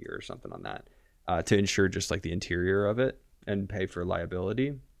 $500 a year or something on that to insure just like the interior of it and pay for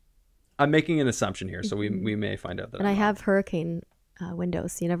liability. I'm making an assumption here, so we may find out that. And I'm I not. have hurricane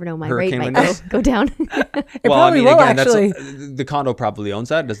windows, so you never know. My Hurricane rate might windows? go down. Probably will, actually. The condo probably owns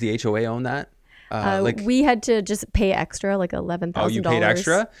that. Does the HOA own that? We had to just pay extra, like $11,000. Oh, you paid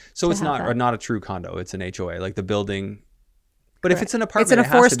extra? So to it's have that. not a true condo. It's an HOA, like the building. But if it's an It's apartment, in a it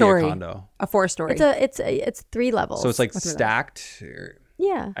has to be a 4-story. condo. A 4-story. It's 3 levels. So it's like What's with stacked.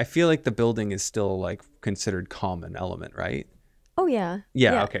 yeah. I feel like the building is still like considered common element, right? Oh yeah.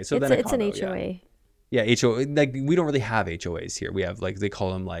 Yeah, okay, so it's then a it's an condo, yeah. HOA. Yeah, HOA. Like we don't really have HOAs here. We have like they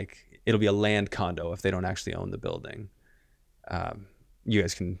call them like it'll be a land condo if they don't actually own the building. You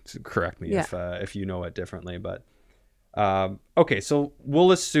guys can correct me if you know it differently, but okay. So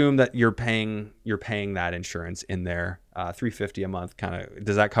we'll assume that you're paying that insurance in there, $350 a month. Kind of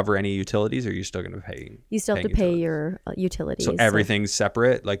does that cover any utilities, or are you still going to pay? You still have to pay your utilities. So everything's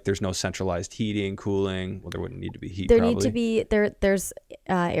separate. Like there's no centralized heating, cooling. Well, there wouldn't need to be heat. There probably. need to be there's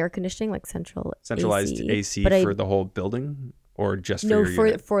air conditioning, like centralized AC but for the whole building, or just for no your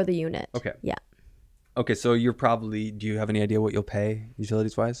unit? for the unit. Okay. Yeah. Okay, so you're probably. Do you have any idea what you'll pay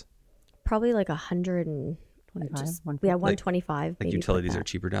utilities wise? Probably like 100 and 25, just, 150. yeah, 125. Like maybe utilities like are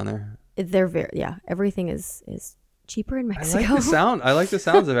cheaper down there. They're everything is cheaper in I Mexico. like the sound. I like the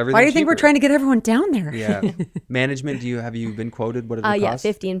sounds of everything. Why do you think we're cheaper. trying to get everyone down there? Yeah. Management. Have you been quoted? What are the Yeah, costs?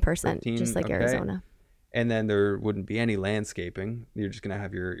 15%, just like 15, okay. Arizona. And then there wouldn't be any landscaping. You're just going to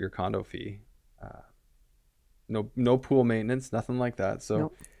have your condo fee. No pool maintenance, nothing like that.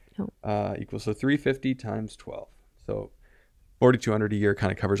 So equals, so 350 times 12. So 4,200 a year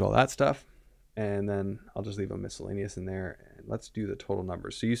kind of covers all that stuff. And then I'll just leave a miscellaneous in there, and let's do the total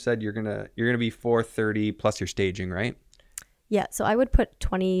numbers. So you said you're gonna be 430 plus your staging, right? Yeah, so I would put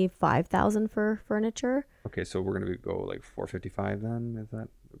 25,000 for furniture. Okay, so we're gonna go like 455 then. Does that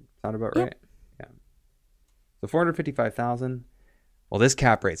sound about right? Yeah. So 455,000. Well, this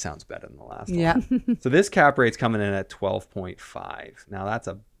cap rate sounds better than the last one. So this cap rate's coming in at 12.5. Now that's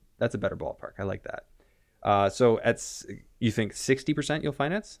a better ballpark. I like that. So you think 60% you'll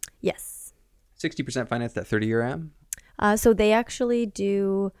finance? Yes. 60% financed at 30-year AM? So they actually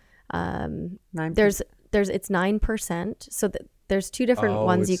do. 9%. It's 9%. So there's two different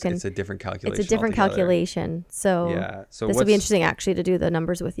ones you can. It's a different calculation. It's a different calculation. So yeah. So this would be interesting actually to do the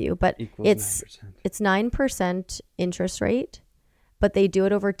numbers with you. But it's 9%. It's 9% interest rate, but they do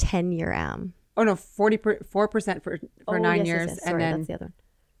it over 10-year AM. Oh no, 4% for 9 years, Yes. and Sorry, then that's the other one.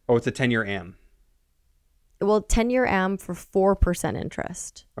 Oh, it's a 10-year AM. Well, 10-year AM for 4%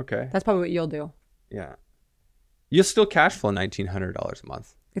 interest. Okay. that's probably what you'll do. Yeah. You'll still cash flow $1,900 a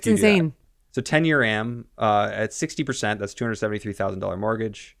month. It's if you do that. insane. So 10-year AM at 60%, that's $273,000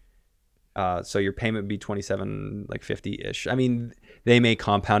 mortgage. So your payment would be $27.50-ish. I mean, they may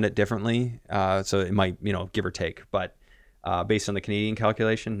compound it differently, so it might, give or take. But based on the Canadian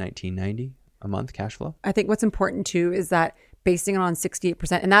calculation, $1,990 a month cash flow. I think what's important too is that basing it on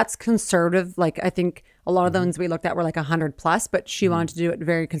 68%, and that's conservative. Like I think a lot of the ones we looked at were like 100 plus, but she wanted to do it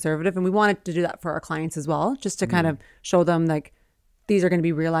very conservative, and we wanted to do that for our clients as well, just to kind of show them like these are going to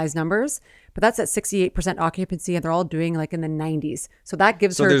be realized numbers. But that's at 68% occupancy, and they're all doing like in the 90s. So that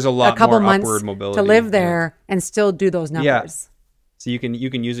gives her there's a lot couple more months upward mobility. to live there and still do those numbers. Yeah. So you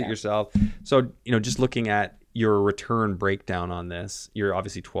can use it yourself. So just looking at your return breakdown on this, you're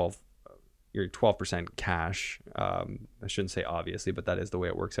obviously 12% cash. I shouldn't say obviously, but that is the way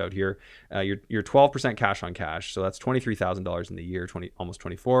it works out here. You're 12% cash on cash, so that's $23,000 in the year, almost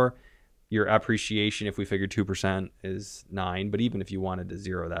 24. Your appreciation, if we figure 2%, is 9. But even if you wanted to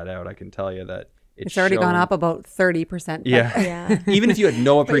zero that out, I can tell you that it's already gone up about 30%. Yeah. Even if you had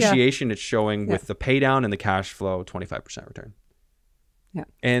no appreciation, it's showing with the pay down and the cash flow 25% return. Yeah.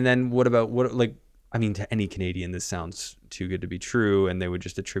 And then to any Canadian, this sounds too good to be true, and they would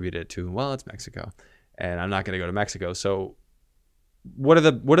just attribute it to, well, it's Mexico, and I'm not going to go to Mexico. So what are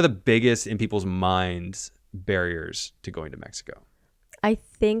the biggest in people's minds barriers to going to Mexico? I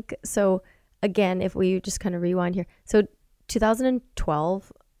think so. Again, if we just kind of rewind here, so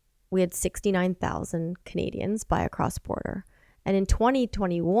 2012, we had 69,000 Canadians buy a cross border, and in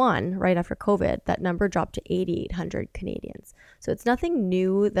 2021, right after COVID, that number dropped to 8,800 Canadians. So it's nothing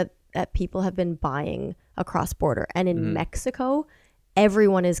new that people have been buying across border. And in Mexico,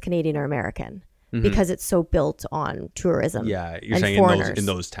 everyone is Canadian or American because it's so built on tourism. Yeah, you're and saying foreigners. in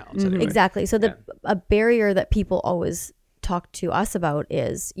those towns. Anyway. Exactly. So a barrier that people always talk to us about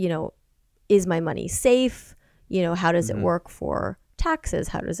is, is my money safe? How does it work for taxes?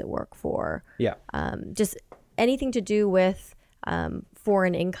 How does it work for just anything to do with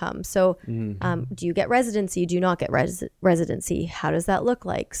foreign income? So do you get residency? Do you not get residency? How does that look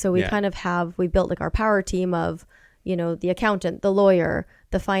like? So we we built like our power team of, the accountant, the lawyer,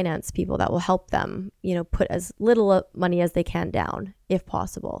 the finance people that will help them, put as little money as they can down if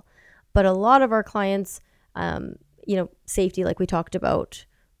possible. But a lot of our clients, safety, like we talked about,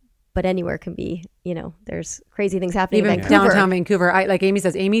 but anywhere can be, there's crazy things happening Even in Vancouver. downtown Vancouver. Like Amy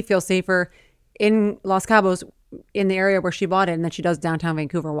says, Amy feels safer in Los Cabos in the area where she bought it, and then she does downtown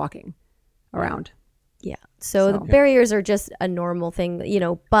Vancouver walking around. Yeah. So the barriers are just a normal thing,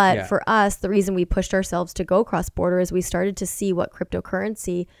 but for us, the reason we pushed ourselves to go cross border is we started to see what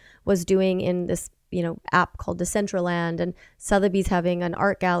cryptocurrency was doing in this, app called Decentraland, and Sotheby's having an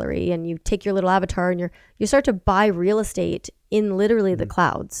art gallery, and you take your little avatar and you start to buy real estate in literally the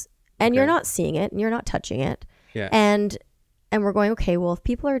clouds, and you're not seeing it and you're not touching it. Yeah. And we're going, okay, well, if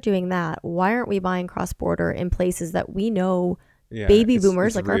people are doing that, why aren't we buying cross border in places that we know baby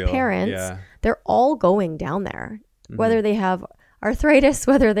boomers, like real. Our parents, they're all going down there, whether they have arthritis,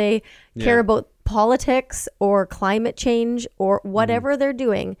 whether they care about politics or climate change or whatever they're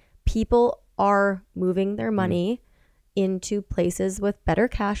doing, people are moving their money into places with better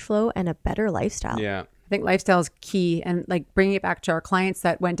cash flow and a better lifestyle. Yeah. I think lifestyle is key. And like bringing it back to our clients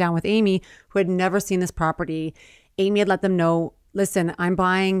that went down with Amy, who had never seen this property. Amy had let them know, listen, I'm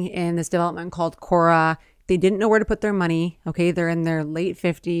buying in this development called Cora. They didn't know where to put their money. Okay. They're in their late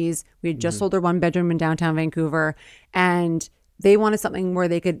 50s. We had just sold their 1 bedroom in downtown Vancouver, and they wanted something where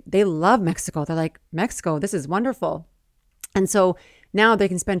they love Mexico. They're like, Mexico, this is wonderful. And so now they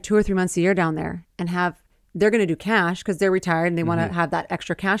can spend 2 or 3 months a year down there and they're going to do cash because they're retired and they want to have that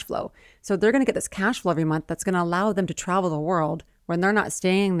extra cash flow. So they're going to get this cash flow every month that's going to allow them to travel the world when they're not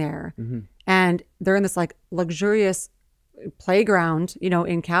staying there. And they're in this like luxurious playground,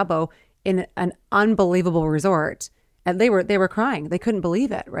 in Cabo, in an unbelievable resort. And they were crying. They couldn't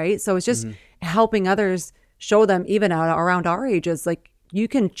believe it, right? So it's just helping others, show them even around our ages, like you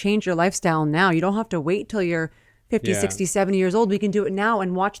can change your lifestyle now. You don't have to wait till you're 50, 60, 70 years old. We can do it now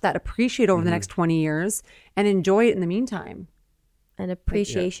and watch that appreciate over the next 20 years and enjoy it in the meantime. And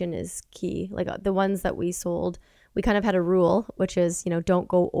appreciation is key. Like the ones that we sold, we kind of had a rule, which is, don't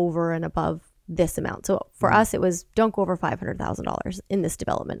go over and above this amount. So for us, it was don't go over $500,000 in this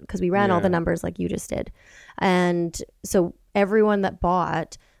development because we ran all the numbers like you just did. And so everyone that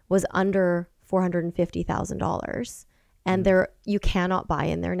bought was under $450,000. And you cannot buy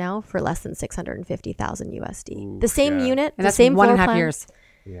in there now for less than 650,000 USD. Ooh, the same unit, and the same 1.5 years.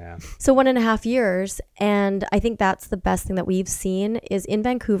 Yeah. So 1.5 years. And I think that's the best thing that we've seen is in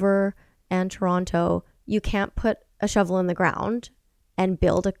Vancouver and Toronto, you can't put a shovel in the ground and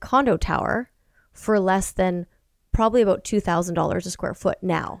build a condo tower for less than probably about $2,000 a square foot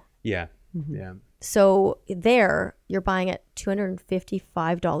now. Yeah. Yeah. So there, you're buying at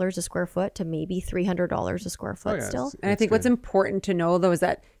 $255 a square foot to maybe $300 a square foot still. And I think what's important to know, though, is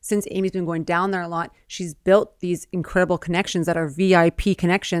that since Amy's been going down there a lot, she's built these incredible connections that are VIP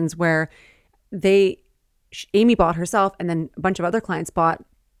connections where Amy bought herself and then a bunch of other clients bought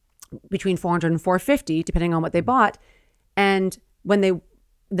between $400 and $450, depending on what they bought. And when the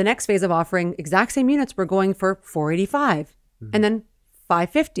next phase of offering, exact same units were going for $485 and then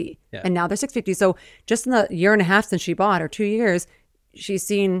 $550 and now they're $650. So just in the year and a half since she bought, or 2 years, she's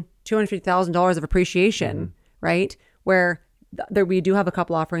seen $250,000 of appreciation, right? Where we do have a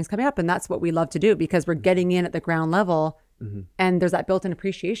couple offerings coming up, and that's what we love to do because we're getting in at the ground level, and there's that built-in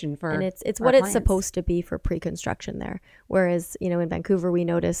appreciation for. And it's what it's supposed to be for pre-construction there. Whereas in Vancouver, we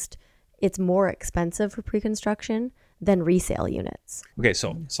noticed it's more expensive for pre-construction than resale units. Okay,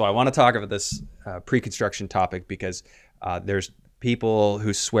 so I want to talk about this pre-construction topic because there's people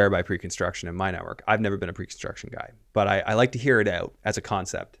who swear by pre-construction in my network. I've never been a pre-construction guy, but I like to hear it out as a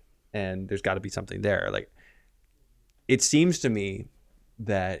concept, and there's got to be something there. Like, it seems to me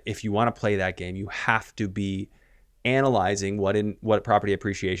that if you want to play that game, you have to be analyzing what property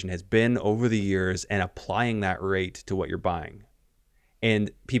appreciation has been over the years and applying that rate to what you're buying.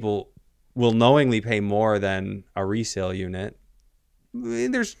 And people will knowingly pay more than a resale unit.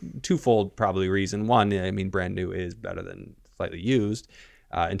 There's twofold probably reason. One, I mean, brand new is better than slightly used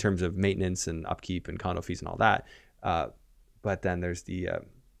in terms of maintenance and upkeep and condo fees and all that. But then there's the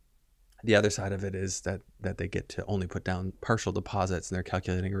other side of it is that they get to only put down partial deposits, and they're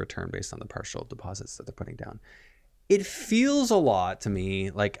calculating a return based on the partial deposits that they're putting down. It feels a lot to me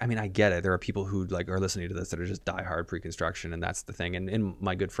like, I mean, I get it. There are people who are listening to this that are just diehard pre-construction, and that's the thing. And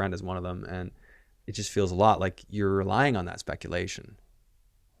my good friend is one of them. And it just feels a lot like you're relying on that speculation.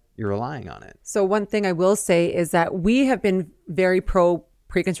 You're relying on it. So one thing I will say is that we have been very pro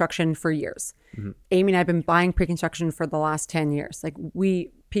pre-construction for years. Amy and I have been buying pre-construction for the last 10 years. Like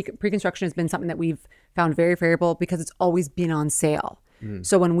pre-construction has been something that we've found very favorable because it's always been on sale.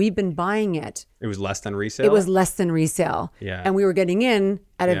 So when we've been buying it, it was less than resale. It was less than resale. Yeah. And we were getting in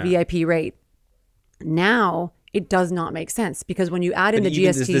at a VIP rate. Now it does not make sense because when you add in the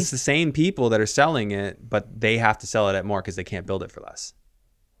GST, it's the same people that are selling it, but they have to sell it at more because they can't build it for less.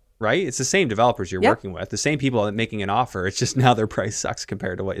 Right? It's the same developers you're working with, the same people that making an offer. It's just now their price sucks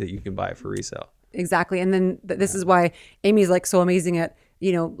compared to what you can buy it for resale. Exactly. And then this is why Amy's like so amazing at,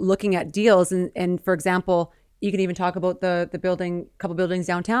 looking at deals. And for example, you can even talk about the couple buildings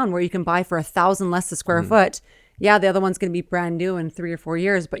downtown where you can buy for $1,000 less a square foot. Yeah, the other one's going to be brand new in 3 or 4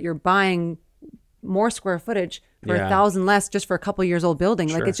 years, but you're buying more square footage for $1,000 less just for a couple years old building.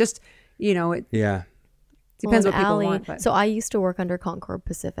 Sure. Like it's just, it depends what people want. But. So I used to work under Concord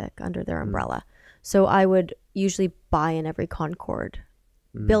Pacific under their umbrella. So I would usually buy in every Concord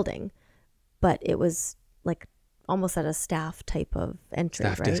building, but it was like almost at a staff type of entry,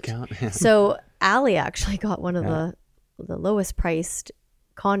 staff discount. So Allie actually got one of the lowest priced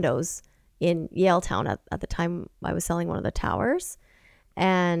condos in Yaletown at the time I was selling one of the towers.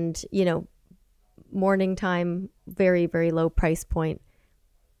 And, morning time, very, very low price point.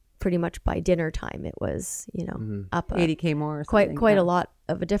 Pretty much by dinner time, it was, up $80K more. Or quite a lot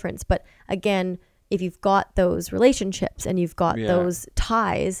of a difference. But again, if you've got those relationships and you've got those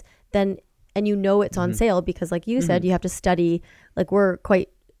ties, then and it's on sale because like you said, you have to study. Like we're quite,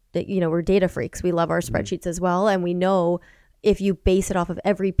 we're data freaks. We love our spreadsheets as well. And we know if you base it off of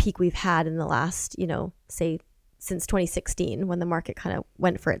every peak we've had in the last, say since 2016, when the market kind of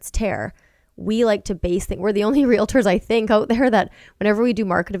went for its tear, we like to base things. We're the only realtors, I think, out there that whenever we do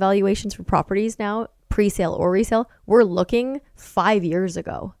market evaluations for properties now, pre-sale or resale, we're looking 5 years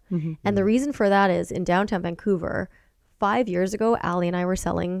ago. And the reason for that is in downtown Vancouver, 5 years ago, Ali and I were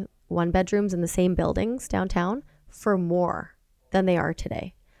selling 1-bedrooms in the same buildings downtown for more than they are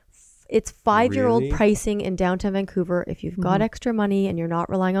today. It's 5-year-old Really? pricing in downtown Vancouver. If you've got extra money and you're not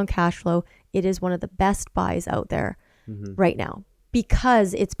relying on cash flow, it is one of the best buys out there right now,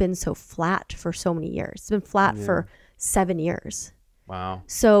 because it's been so flat for so many years. It's been flat for 7 years. Wow.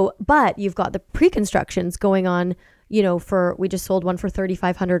 So, but you've got the pre-constructions going on, we just sold one for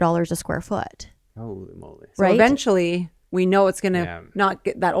 $3,500 a square foot. Holy moly. So Right? eventually, we know it's going to not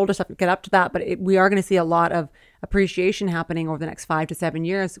get that older stuff, get up to that, but we are going to see a lot of appreciation happening over the next 5 to 7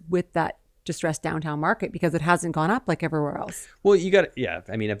 years with that distressed downtown market, because it hasn't gone up like everywhere else. Well,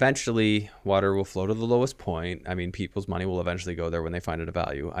 I mean, eventually water will flow to the lowest point. I mean, people's money will eventually go there when they find it a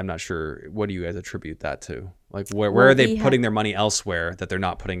value. I'm not sure. What do you guys attribute that to? Like, where are they putting their money elsewhere that they're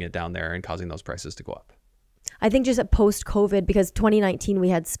not putting it down there and causing those prices to go up? I think just at post-COVID, because 2019 we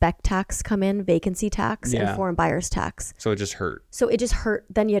had spec tax come in, vacancy tax, and foreign buyers tax. So it just hurt.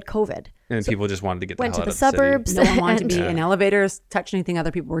 Then you had COVID. And people just wanted to get the hell Went to out the of the city. suburbs. No one wanted to be in elevators, touch anything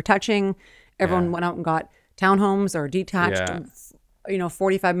other people were touching. Everyone went out and got townhomes or detached,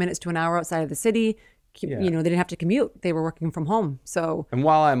 45 minutes to an hour outside of the city. They didn't have to commute. They were working from home. So, And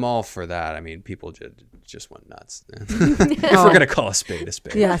while I'm all for that, I mean, people just went nuts. If we're going to call a spade a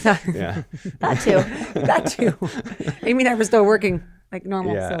spade. yeah, Yeah. That too. that too. Amy and I were still working like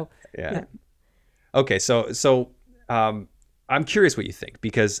normal. So Yeah. Okay. So I'm curious what you think,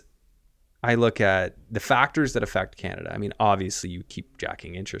 because I look at the factors that affect Canada. I mean, obviously you keep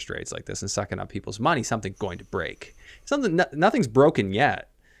jacking interest rates like this and sucking up people's money, something's going to break. Nothing's broken yet,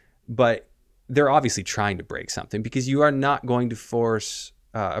 but they're obviously trying to break something, because you are not going to force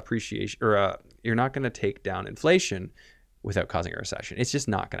appreciation, or you're not going to take down inflation without causing a recession. It's just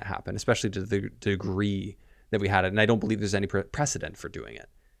not going to happen, especially to the degree that we had it. And I don't believe there's any precedent for doing it.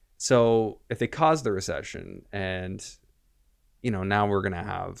 So if they cause the recession and, now we're going to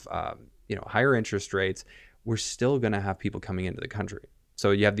have, higher interest rates, we're still going to have people coming into the country.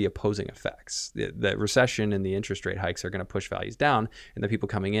 So you have the opposing effects. The recession and the interest rate hikes are going to push values down, and the people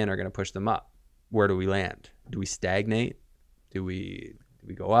coming in are going to push them up. Where do we land? Do we stagnate? Do we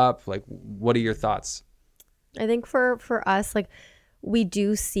go up? Like, what are your thoughts? I think for us, like, we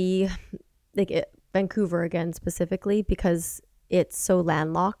do see Vancouver again specifically, because it's so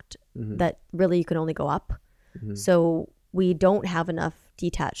landlocked that really you can only go up. So we don't have enough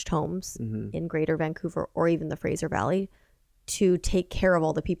detached homes in Greater Vancouver or even the Fraser Valley to take care of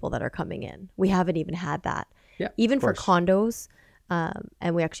all the people that are coming in. We haven't even had that. Yeah, even for condos.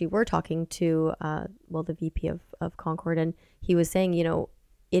 And we actually were talking to, the VP of Concord, and he was saying,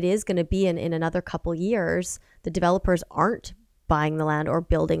 it is going to be in another couple years, the developers aren't buying the land or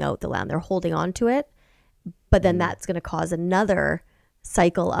building out the land. They're holding on to it. But then that's going to cause another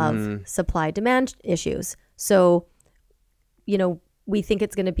cycle of supply demand issues. So, we think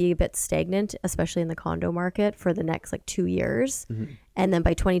it's going to be a bit stagnant, especially in the condo market for the next 2 years. And then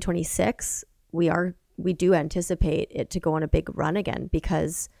by 2026, we do anticipate it to go on a big run again,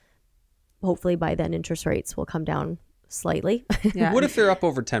 because hopefully by then interest rates will come down slightly. yeah. What if they're up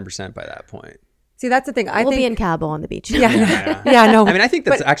over 10% by that point? See, that's the thing. We'll be in Cabo on the beach. Yeah, no. I mean, I think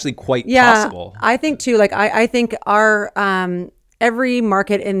that's actually quite possible. I think too. I think our every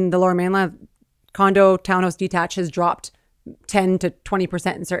market in the Lower Mainland, condo, townhouse, detached, has dropped 10 to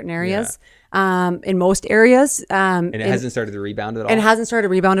 20% in certain areas. In most areas, and it hasn't started to rebound at all. And it hasn't started to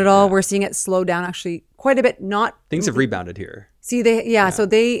rebound at all. We're seeing it slow down actually quite a bit. Things have rebounded here. See, so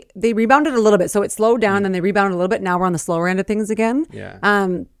they rebounded a little bit. So it slowed down, and then they rebounded a little bit. Now we're on the slower end of things again.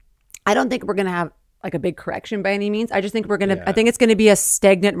 I don't think we're going to have a big correction by any means. I just think I think it's going to be a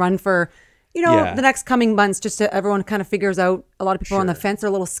stagnant run for, the next coming months, just to everyone kind of figures out. A lot of people on the fence are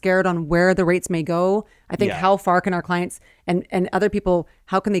a little scared on where the rates may go. I think how far can our clients and other people,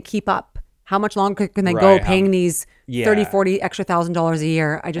 how can they keep up? How much longer can they go paying these 30, 40 extra $1,000 a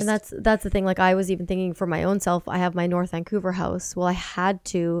year? And that's the thing. I was even thinking for my own self, I have my North Vancouver house. Well, I had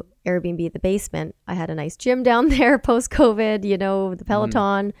to Airbnb the basement. I had a nice gym down there post COVID, the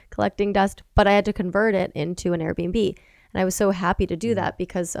Peloton, collecting dust, but I had to convert it into an Airbnb. And I was so happy to do that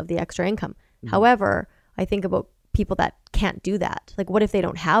because of the extra income. However, I think about people that can't do that. What if they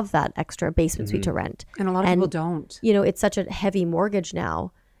don't have that extra basement suite to rent? And a lot of people don't. It's such a heavy mortgage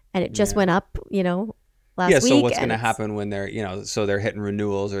now. And it just went up, last week. So what's going to and happen when they're, so they're hitting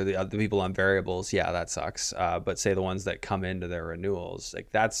renewals, or the people on variables? Yeah, that sucks. But say the ones that come into their renewals, like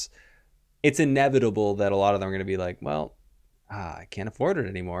it's inevitable that a lot of them are going to be like, well, I can't afford it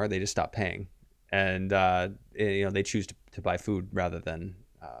anymore. They just stop paying, and they choose to buy food rather than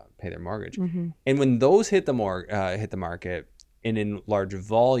pay their mortgage. And when those hit the market and in large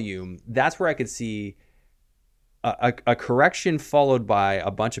volume, that's where I could see a correction followed by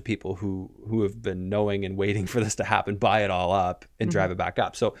a bunch of people who have been knowing and waiting for this to happen, buy it all up and drive it back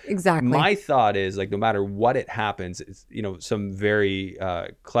up. So Exactly. my thought is, like, no matter what it happens, it's, some very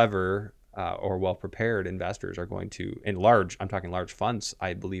clever or well-prepared investors are going to, I'm talking large funds,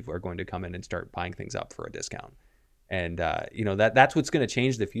 I believe, are going to come in and start buying things up for a discount. And that's what's going to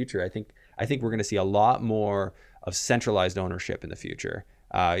change the future. I think we're going to see a lot more of centralized ownership in the future.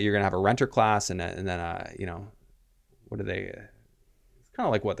 You're going to have a renter class, and then what are they? It's kind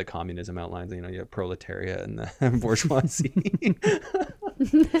of like what the communism outlines. You have proletariat and the bourgeoisie.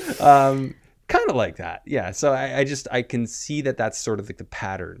 Kind of like that, yeah. So I can see that that's sort of like the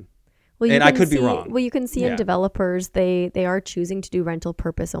pattern. Well, and I could be wrong. Well, you can see in developers, they are choosing to do rental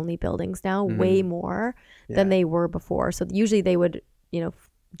purpose only buildings now, way more than they were before. So usually they would,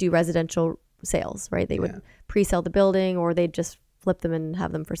 do residential sales, right? They would pre-sell the building, or they'd just flip them and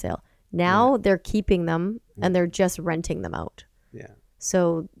have them for sale. Now they're keeping them and they're just renting them out. Yeah.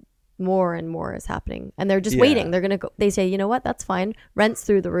 So more and more is happening, and they're just waiting. They're going to go, they say, you know what, that's fine. Rent's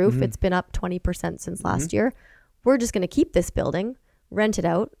through the roof. It's been up 20% since last year. We're just going to keep this building, rent it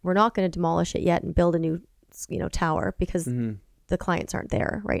out. We're not going to demolish it yet and build a new, tower, because the clients aren't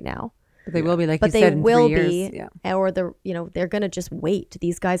there right now. But they will be, like you said, in 3 years. Or they're going to just wait.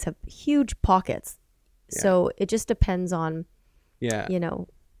 These guys have huge pockets. So it just depends on,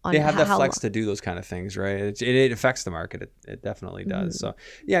 on they have the flex to do those kind of things, right? It affects the market. It definitely does. So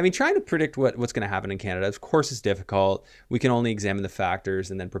trying to predict what's going to happen in Canada, of course, is difficult. We can only examine the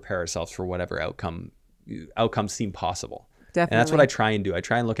factors and then prepare ourselves for whatever outcomes seem possible. Definitely. And that's what I try and do. I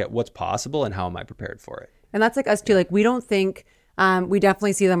try and look at what's possible and how am I prepared for it. And that's like us too. Like, we don't think, we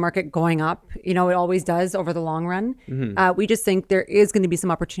definitely see the market going up. It always does over the long run. We just think there is going to be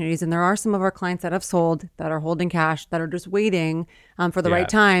some opportunities. And there are some of our clients that have sold, that are holding cash, that are just waiting for the right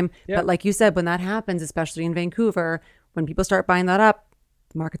time. But like you said, when that happens, especially in Vancouver, when people start buying that up,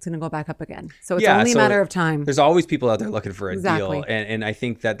 the market's going to go back up again. So it's only a matter of time. There's always people out there looking for a deal. And I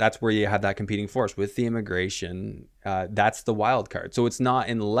think that's where you have that competing force with the immigration. That's the wild card. So it's not,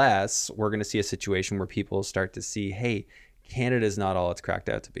 unless we're going to see a situation where people start to see, hey, Canada is not all it's cracked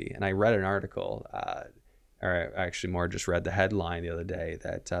out to be. And I read an article, or actually more just read the headline the other day,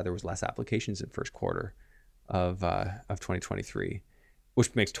 that there was less applications in first quarter of 2023,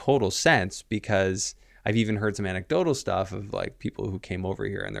 which makes total sense, because I've even heard some anecdotal stuff of, like, people who came over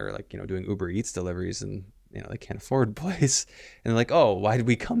here and they're, like, doing Uber Eats deliveries, and they can't afford a place, and they're like, oh, why did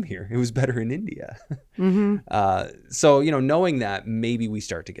we come here? It was better in India. So knowing that, maybe we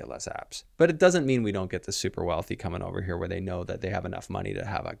start to get less apps, but it doesn't mean we don't get the super wealthy coming over here, where they know that they have enough money to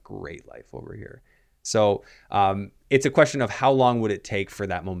have a great life over here. So it's a question of how long would it take for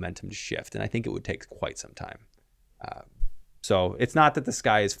that momentum to shift, and I think it would take quite some time. So it's not that the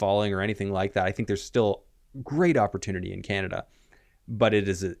sky is falling or anything like that. I think there's still great opportunity in Canada, but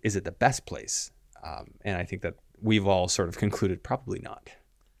is it the best place? And I think that we've all sort of concluded probably not.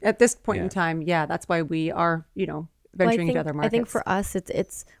 At this point in time, that's why we are, venturing into other markets. I think for us,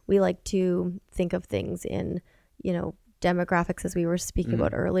 it's we like to think of things in, demographics, as we were speaking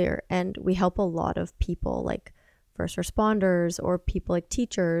about earlier, and we help a lot of people, like first responders, or people like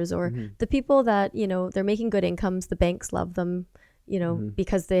teachers, or the people that, they're making good incomes. The banks love them,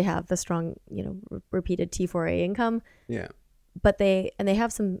 because they have the strong, repeated T4A income. Yeah. But they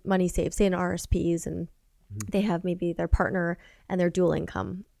have some money saved, say in RSPs, and they have maybe their partner and their dual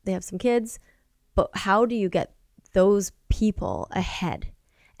income. They have some kids, but how do you get those people ahead?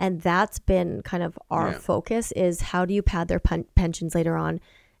 And that's been kind of our focus, is how do you pad their pensions later on?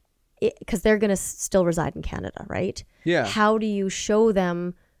 Because they're going to still reside in Canada, right? Yeah. How do you show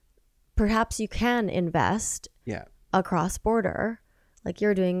them, perhaps you can invest across border, like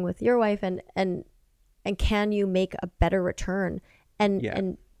you're doing with your wife, and can you make a better return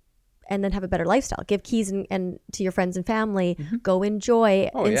and then have a better lifestyle? Give keys and to your friends and family. Go enjoy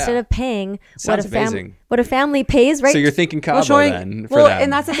instead of paying what a family pays, right? So you're thinking Cabo then for them.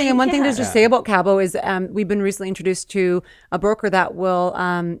 And that's the thing. And one thing to just say about Cabo is we've been recently introduced to a broker that will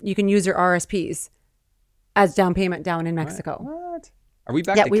you can use your RSPs as down payment down in Mexico. What? Are we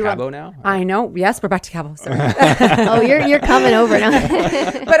back Yeah, to we were- Cabo now? I know. Yes, we're back to Cabo. Sorry. Oh, you're coming over now.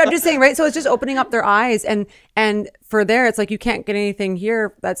 But I'm just saying, right? So it's just opening up their eyes, and for there, it's like you can't get anything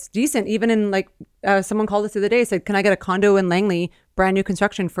here that's decent. Even in like, someone called us the other day, said, "Can I get a condo in Langley, brand new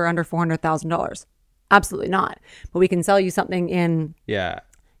construction for under $400,000?" Absolutely not. But we can sell you something in, Yeah.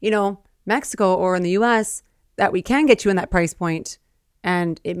 Mexico or in the U.S. that we can get you in that price point,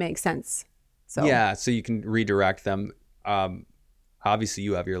 and it makes sense. So Yeah, so you can redirect them. Obviously,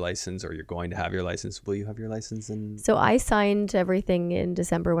 you have your license, or you're going to have your license. Will you have your license? So I signed everything in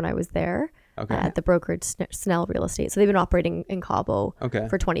December when I was there at the brokerage Snell Real Estate. So they've been operating in Cabo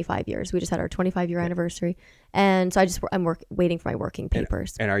for 25 years. We just had our 25-year anniversary. And so I'm waiting for my working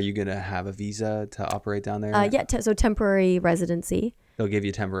papers. And are you going to have a visa to operate down there? Yeah, so temporary residency. They'll give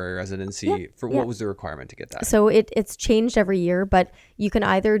you temporary residency. What was the requirement to get that? So it's changed every year, but you can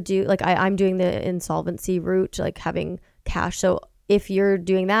either do, like I'm doing the insolvency route, like having cash. So if you're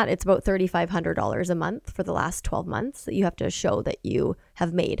doing that, it's about $3,500 a month for the last 12 months that you have to show that you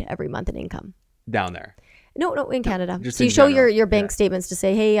have made every month in income. Down there? No, in Canada. Just so in you show general. your bank statements to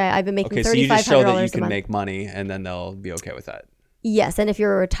say, hey, I've been making $3,500 so you just show that you a can month. make money, and then they'll be okay with that. Yes, and if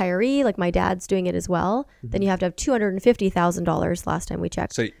you're a retiree, like my dad's doing it as well, then you have to have $250,000 last time we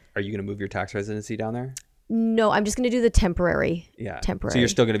checked. So are you going to move your tax residency down there? No, I'm just going to do the temporary. Yeah. Temporary. So you're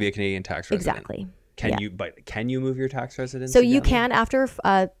still going to be a Canadian tax resident. Exactly. Can you move your tax residency? So you down there? can, after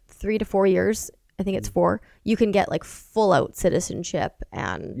 3 to 4 years, I think it's 4, you can get like full out citizenship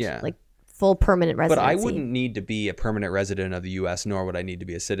and like full permanent residency. But I wouldn't need to be a permanent resident of the U.S., nor would I need to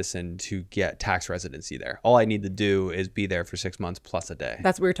be a citizen to get tax residency there. All I need to do is be there for 6 months plus a day.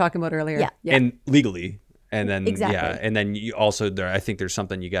 that's what we were talking about earlier. Yeah. And legally. And then, Exactly. and then you also, I think there's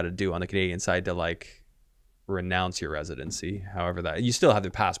something you got to do on the Canadian side to like renounce your residency. However that, you still have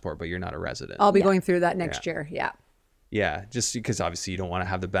the passport, but you're not a resident. I'll be going through that next year. Yeah. Yeah, just because obviously you don't want to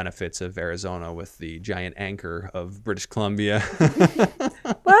have the benefits of Arizona with the giant anchor of British Columbia.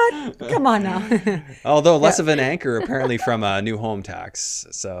 What? Come on now. Although less of an anchor apparently from a new home tax.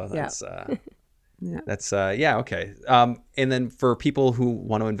 So that's okay. And then for people who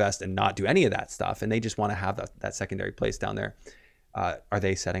want to invest and not do any of that stuff, and they just want to have that secondary place down there, are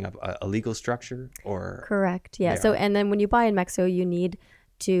they setting up a legal structure or? Correct. Yeah. So, and then when you buy in Mexico, you need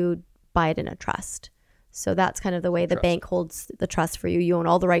to buy it in a trust. So that's kind of the way the bank holds the trust for you. You own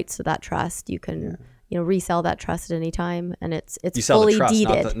all the rights to that trust. You can, resell that trust at any time, and it's you sell fully the trust,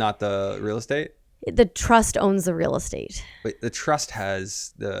 deeded. not the real estate. The trust owns the real estate. But the trust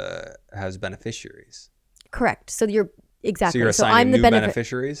has beneficiaries. Correct. So you're exactly. So you're assigning I'm the new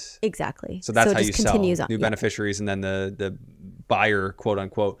beneficiaries. Exactly. So that's it how just you continues sell on. new beneficiaries, and then the buyer, quote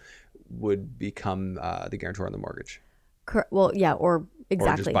unquote, would become the guarantor on the mortgage. Well, yeah, or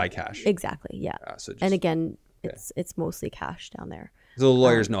exactly. Or just buy cash. Exactly. Yeah. And again, it's mostly cash down there. So the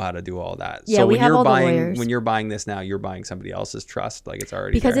lawyers know how to do all that. Yeah, so we when have you're all the buying, lawyers. when you're buying this now, you're buying somebody else's trust, like it's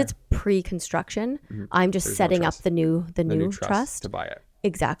already because there. it's pre-construction. I'm just There's no setting up trust. the new trust trust to buy it.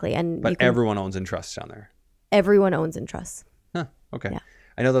 Exactly, and But everyone owns in trusts down there. Everyone owns in trusts. Huh. Okay. Yeah.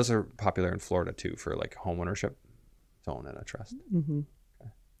 I know those are popular in Florida too for like home ownership. To own in a trust. Mm-hmm.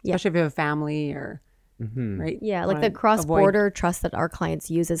 Yeah. Especially if you have a family or right. Yeah, like the cross-border trust that our clients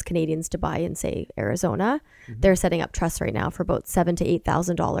use as Canadians to buy in, say, Arizona. They're setting up trusts right now for about $7,000 to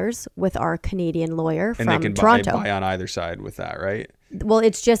 $8,000 with our Canadian lawyer from and they can Toronto. buy on either side with that, right? Well,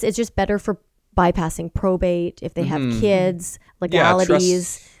 it's just better for bypassing probate if they have kids,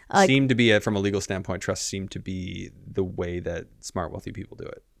 legalities. Yeah, seem to be from a legal standpoint. Trusts seem to be the way that smart, wealthy people do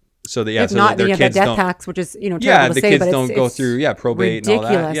it. So that if not, their kids death tax, which is terrible to the say, kids but don't go through probate ridiculous.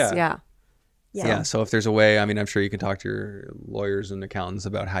 And all that. Yeah. So if there's a way, I mean, I'm sure you can talk to your lawyers and accountants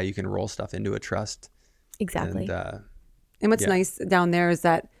about how you can roll stuff into a trust. Exactly. And what's nice down there is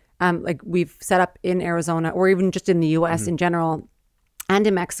that like we've set up in Arizona or even just in the US in general and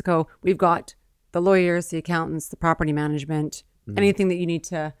in Mexico, we've got the lawyers, the accountants, the property management, anything that you need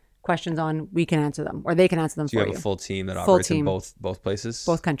to questions on, we can answer them or they can answer them for you. So you have a full team that operates in both places?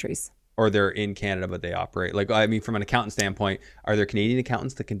 Both countries. Or they're in Canada, but they operate. Like, I mean, from an accountant standpoint, are there Canadian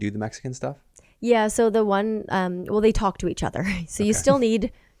accountants that can do the Mexican stuff? Yeah. So the one, they talk to each other. So you still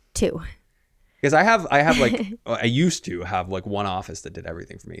need two. Because I have like, I used to have like one office that did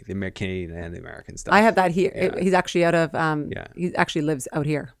everything for me, the Canadian and the American stuff. I have that here. Yeah. He's actually out of, he actually lives out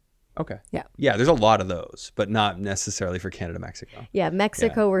here. Okay. Yeah. Yeah. There's a lot of those, but not necessarily for Canada, Mexico. Yeah.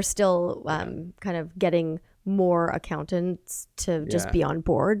 Mexico, we're still kind of getting more accountants to just be on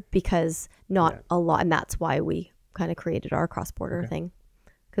board because not a lot. And that's why we kind of created our cross-border thing.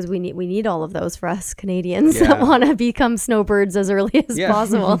 Because we need all of those for us Canadians that want to become snowbirds as early as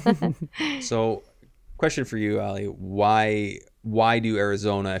possible. So question for you, Ali, why why do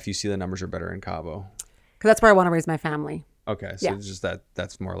Arizona if you see the numbers are better in Cabo? Because that's where I want to raise my family. Okay, so it's just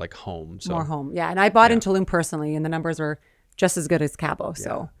that's more like home. So. More home, yeah. And I bought in Tulum personally, and the numbers were just as good as Cabo.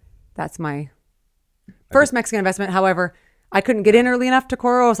 So that's my first Mexican investment. However, I couldn't get in early enough to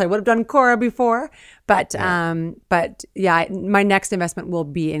Coro, so I would have done Coro before. But my next investment will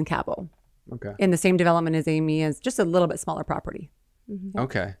be in Cabo. Okay. In the same development as Amy, is just a little bit smaller property. Mm-hmm.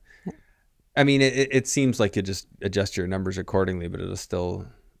 Okay. I mean, it seems like you just adjust your numbers accordingly, but it'll still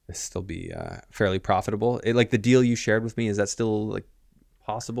be fairly profitable. Like the deal you shared with me, is that still like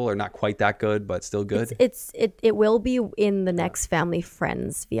possible or not quite that good, but still good? It will be in the next Family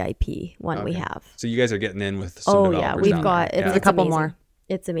Friends VIP one we have. So you guys are getting in with some developers. We've got a couple more.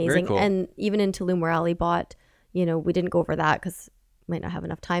 It's amazing. Very cool. And even in Tulum where Ali bought, we didn't go over that because we might not have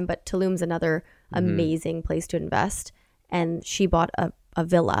enough time, but Tulum's another amazing place to invest. And she bought a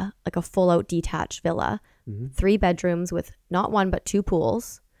villa, like a full out detached villa, 3 bedrooms with not one but 2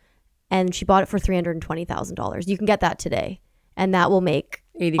 pools. And she bought it for $320,000. You can get that today. And that will make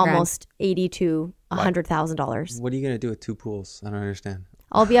almost $80,000 to $100,000. What are you going to do with 2 pools? I don't understand.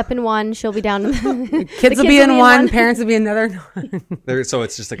 I'll be up in one. She'll be down. Kids will be in one. Parents will be in another. So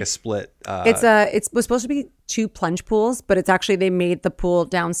it's just like a split. It was supposed to be 2 plunge pools, but it's actually, they made the pool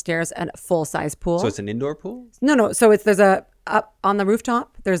downstairs a full size pool. So it's an indoor pool? No. So there's up on the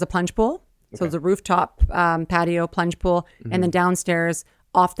rooftop, there's a plunge pool. So it's a rooftop patio plunge pool. And then downstairs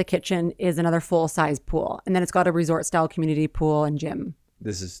off the kitchen is another full size pool. And then it's got a resort style community pool and gym.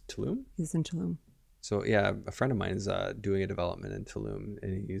 This is Tulum? This is in Tulum. So yeah, a friend of mine is doing a development in Tulum,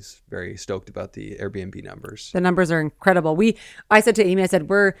 and he's very stoked about the Airbnb numbers. The numbers are incredible. I said to Amy,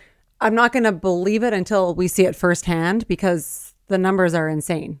 I'm not going to believe it until we see it firsthand, because the numbers are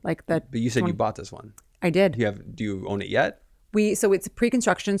insane. But you said you bought this one. I did. Do you own it yet? So it's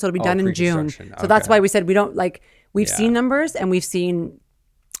pre-construction, so it'll be done in June. So Okay. that's why we said we don't we've seen numbers, and we've seen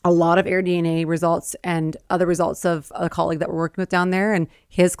a lot of AirDNA results and other results of a colleague that we're working with down there and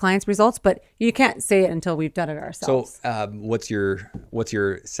his clients' results, but you can't say it until we've done it ourselves. So what's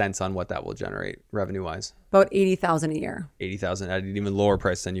your sense on what that will generate revenue wise? About 80,000 a year. 80,000 at an even lower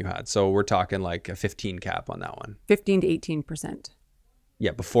price than you had. So we're talking like a 15 cap on that one. 15 to 18%.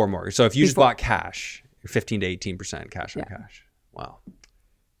 Yeah, before mortgage. So if you just bought cash, you're 15 to 18% cash on cash. Wow.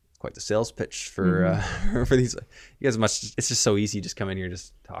 Quite the sales pitch for these. You guys it's just so easy. Just come in here,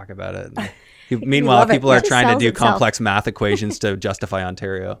 just talk about it. And meanwhile, people are trying to do complex math equations to justify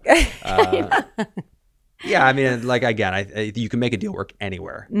Ontario. Yeah, I mean, again, you can make a deal work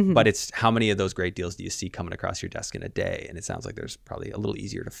anywhere, but it's how many of those great deals do you see coming across your desk in a day? And it sounds like there's probably a little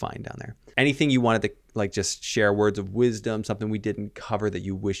easier to find down there. Anything you wanted to just share words of wisdom, something we didn't cover that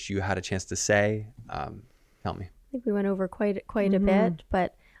you wish you had a chance to say? Tell me. I think we went over quite a bit,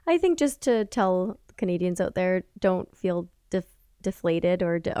 but I think just to tell Canadians out there, don't feel deflated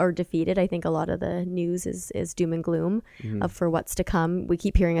or defeated. I think a lot of the news is doom and gloom for what's to come. We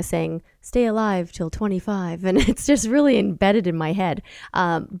keep hearing us saying, stay alive till 25. And it's just really embedded in my head.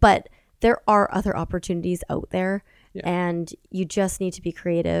 But there are other opportunities out there. Yeah. And you just need to be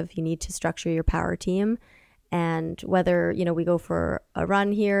creative. You need to structure your power team. And whether, we go for a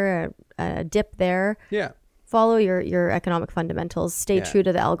run here, a dip there. Yeah. Follow your economic fundamentals. Stay true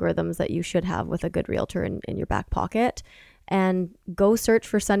to the algorithms that you should have with a good realtor in your back pocket, and go search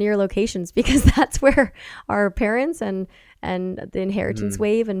for sunnier locations, because that's where our parents and the inheritance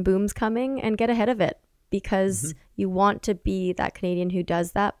wave and boom's coming, and get ahead of it, because you want to be that Canadian who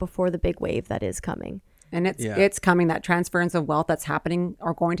does that before the big wave that is coming. And it's coming, that transference of wealth that's happening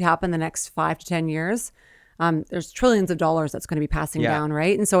or going to happen the next 5 to 10 years. There's trillions of dollars that's going to be passing down,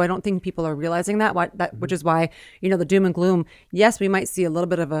 right? And so I don't think people are realizing that, which is why, the doom and gloom. Yes, we might see a little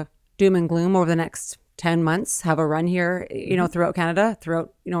bit of a doom and gloom over the next 10 months, have a run here, throughout Canada,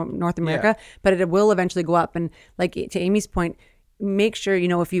 throughout, North America, but it will eventually go up. And like to Amy's point, make sure,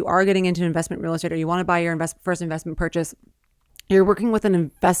 if you are getting into investment real estate, or you want to buy your first investment purchase, you're working with an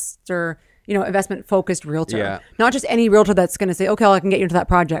investor, investment focused realtor, not just any realtor that's going to say, okay, I can get you into that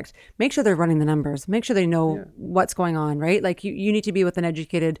project. Make sure they're running the numbers, make sure they know what's going on, right? Like you need to be with an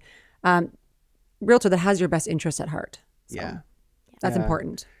educated realtor that has your best interest at heart. So that's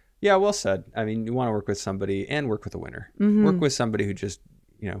important. Yeah, well said. I mean, you want to work with somebody and work with a winner. Work with somebody who just,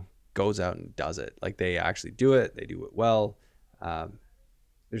 goes out and does it. Like they actually do it. They do it well.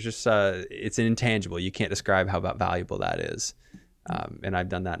 There's just, it's an intangible. You can't describe how valuable that is. And I've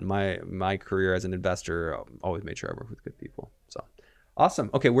done that in my career as an investor. Always made sure I work with good people. So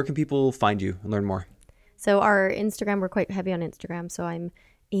awesome. Okay, where can people find you and learn more? So our Instagram, we're quite heavy on Instagram. So I'm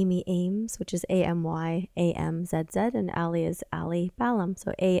Amy Ames, which is AMYAMZZ, and Ali is Ali Ballam.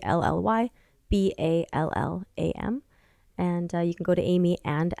 So ALLYBALLAM. And you can go to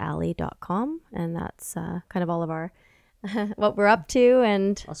amyandally.com, and that's kind of all of our what we're up to.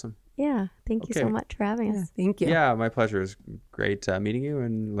 And Awesome. yeah, thank you so much for having us. Thank you. Yeah, my pleasure. It's great meeting you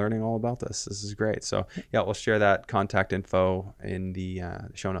and learning all about this. This is great. So yeah, we'll share that contact info in the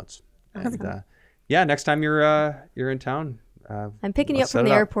show notes. And yeah, next time you're in town, I'm picking you up from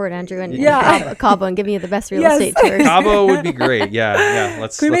the airport, Andrew, and Cabo, and giving you the best real estate tours. Cabo would be great. Yeah. Can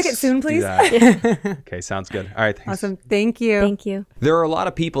we make it soon, please? Okay, sounds good. All right, thanks. Awesome. Thank you. Thank you. There are a lot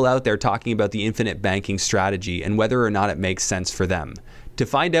of people out there talking about the infinite banking strategy and whether or not it makes sense for them. To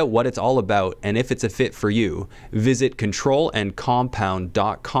find out what it's all about and if it's a fit for you, visit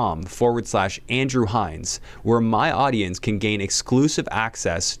controlandcompound.com/Andrew Hines, where my audience can gain exclusive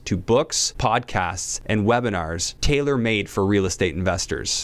access to books, podcasts, and webinars tailor-made for real estate investors.